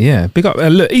 Yeah, big up.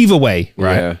 Look, either way,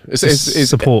 right? Yeah, it's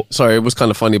support. Sorry, it was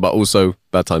kind of funny, but also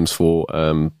bad times for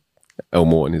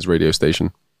Elmore and his radio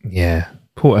station. Yeah,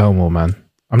 poor Elmore, man.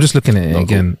 I'm just looking at it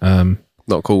again. Cool.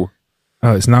 Not cool.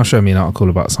 Oh, it's now showing me an article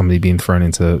about somebody being thrown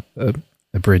into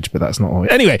a bridge, but that's not all.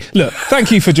 Anyway, look,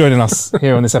 thank you for joining us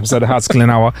here on this episode of How to Kill an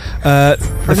Hour. The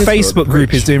Facebook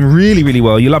group is doing really, really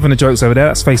well. You're loving the jokes over there.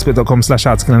 That's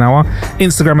facebook.com/How to Kill an Hour.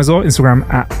 Instagram as well. Instagram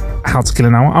at How to Kill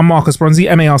an Hour. I'm Marcus Bronzy,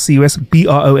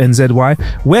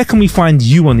 MarcusBronzy. Where can we find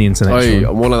you on the internet? Hey,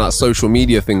 I'm one on that social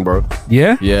media thing, bro.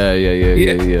 Yeah? Yeah.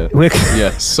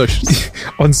 Social.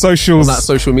 On socials. On that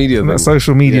social media thing. That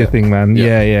social media thing, man.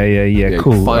 Yeah.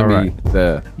 Cool. Find me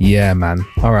there. Yeah, man.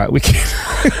 All right. We can.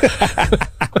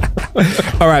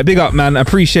 All right, big up, man.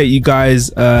 Appreciate you guys,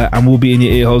 and we'll be in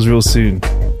your ear holes real soon.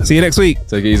 See you next week.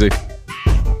 Take it easy.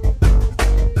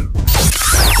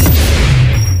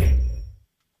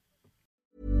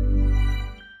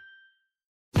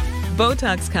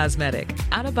 Botox Cosmetic,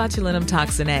 out of botulinum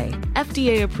toxin A,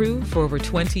 FDA approved for over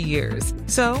 20 years.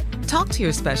 So, talk to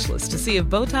your specialist to see if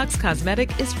Botox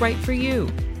Cosmetic is right for you.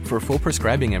 For full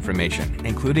prescribing information,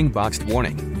 including boxed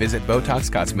warning, visit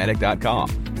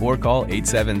BotoxCosmetic.com or call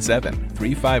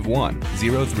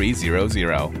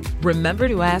 877-351-0300. Remember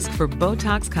to ask for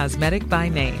Botox Cosmetic by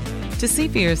name. To see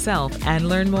for yourself and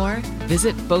learn more,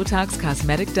 visit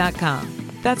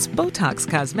BotoxCosmetic.com. That's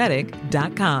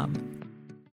BotoxCosmetic.com.